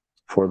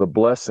for the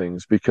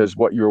blessings, because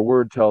what your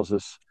word tells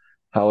us,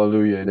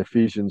 hallelujah, in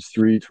Ephesians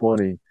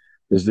 3:20,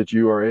 is that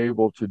you are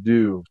able to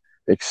do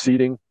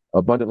exceeding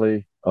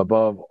abundantly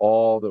above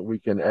all that we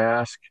can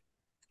ask,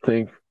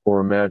 think, or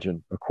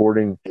imagine,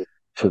 according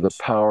to the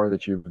power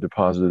that you've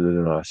deposited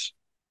in us.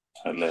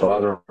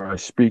 Father, I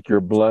speak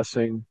your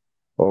blessing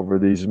over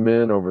these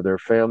men, over their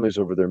families,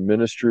 over their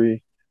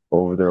ministry,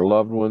 over their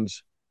loved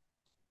ones.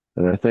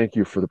 And I thank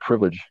you for the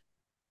privilege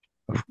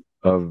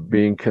of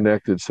being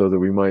connected so that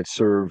we might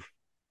serve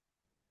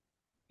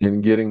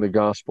in getting the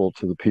gospel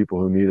to the people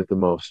who need it the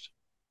most.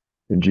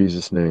 In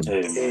Jesus' name.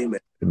 Amen.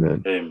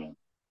 Amen. Amen.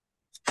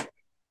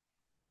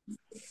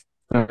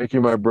 Thank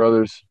you, my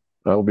brothers.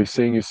 I will be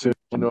seeing you soon.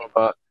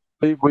 I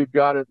believe we've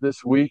got it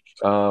this week.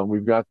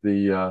 We've got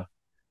the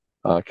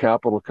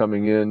capital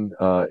coming in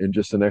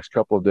just the next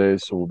couple of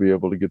days, so we'll be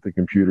able to get the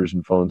computers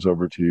and phones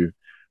over to you.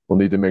 We'll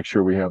need to make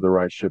sure we have the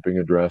right shipping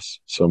address,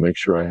 so make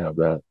sure I have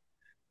that.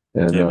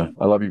 And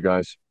I love you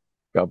guys.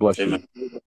 God bless you. Amen.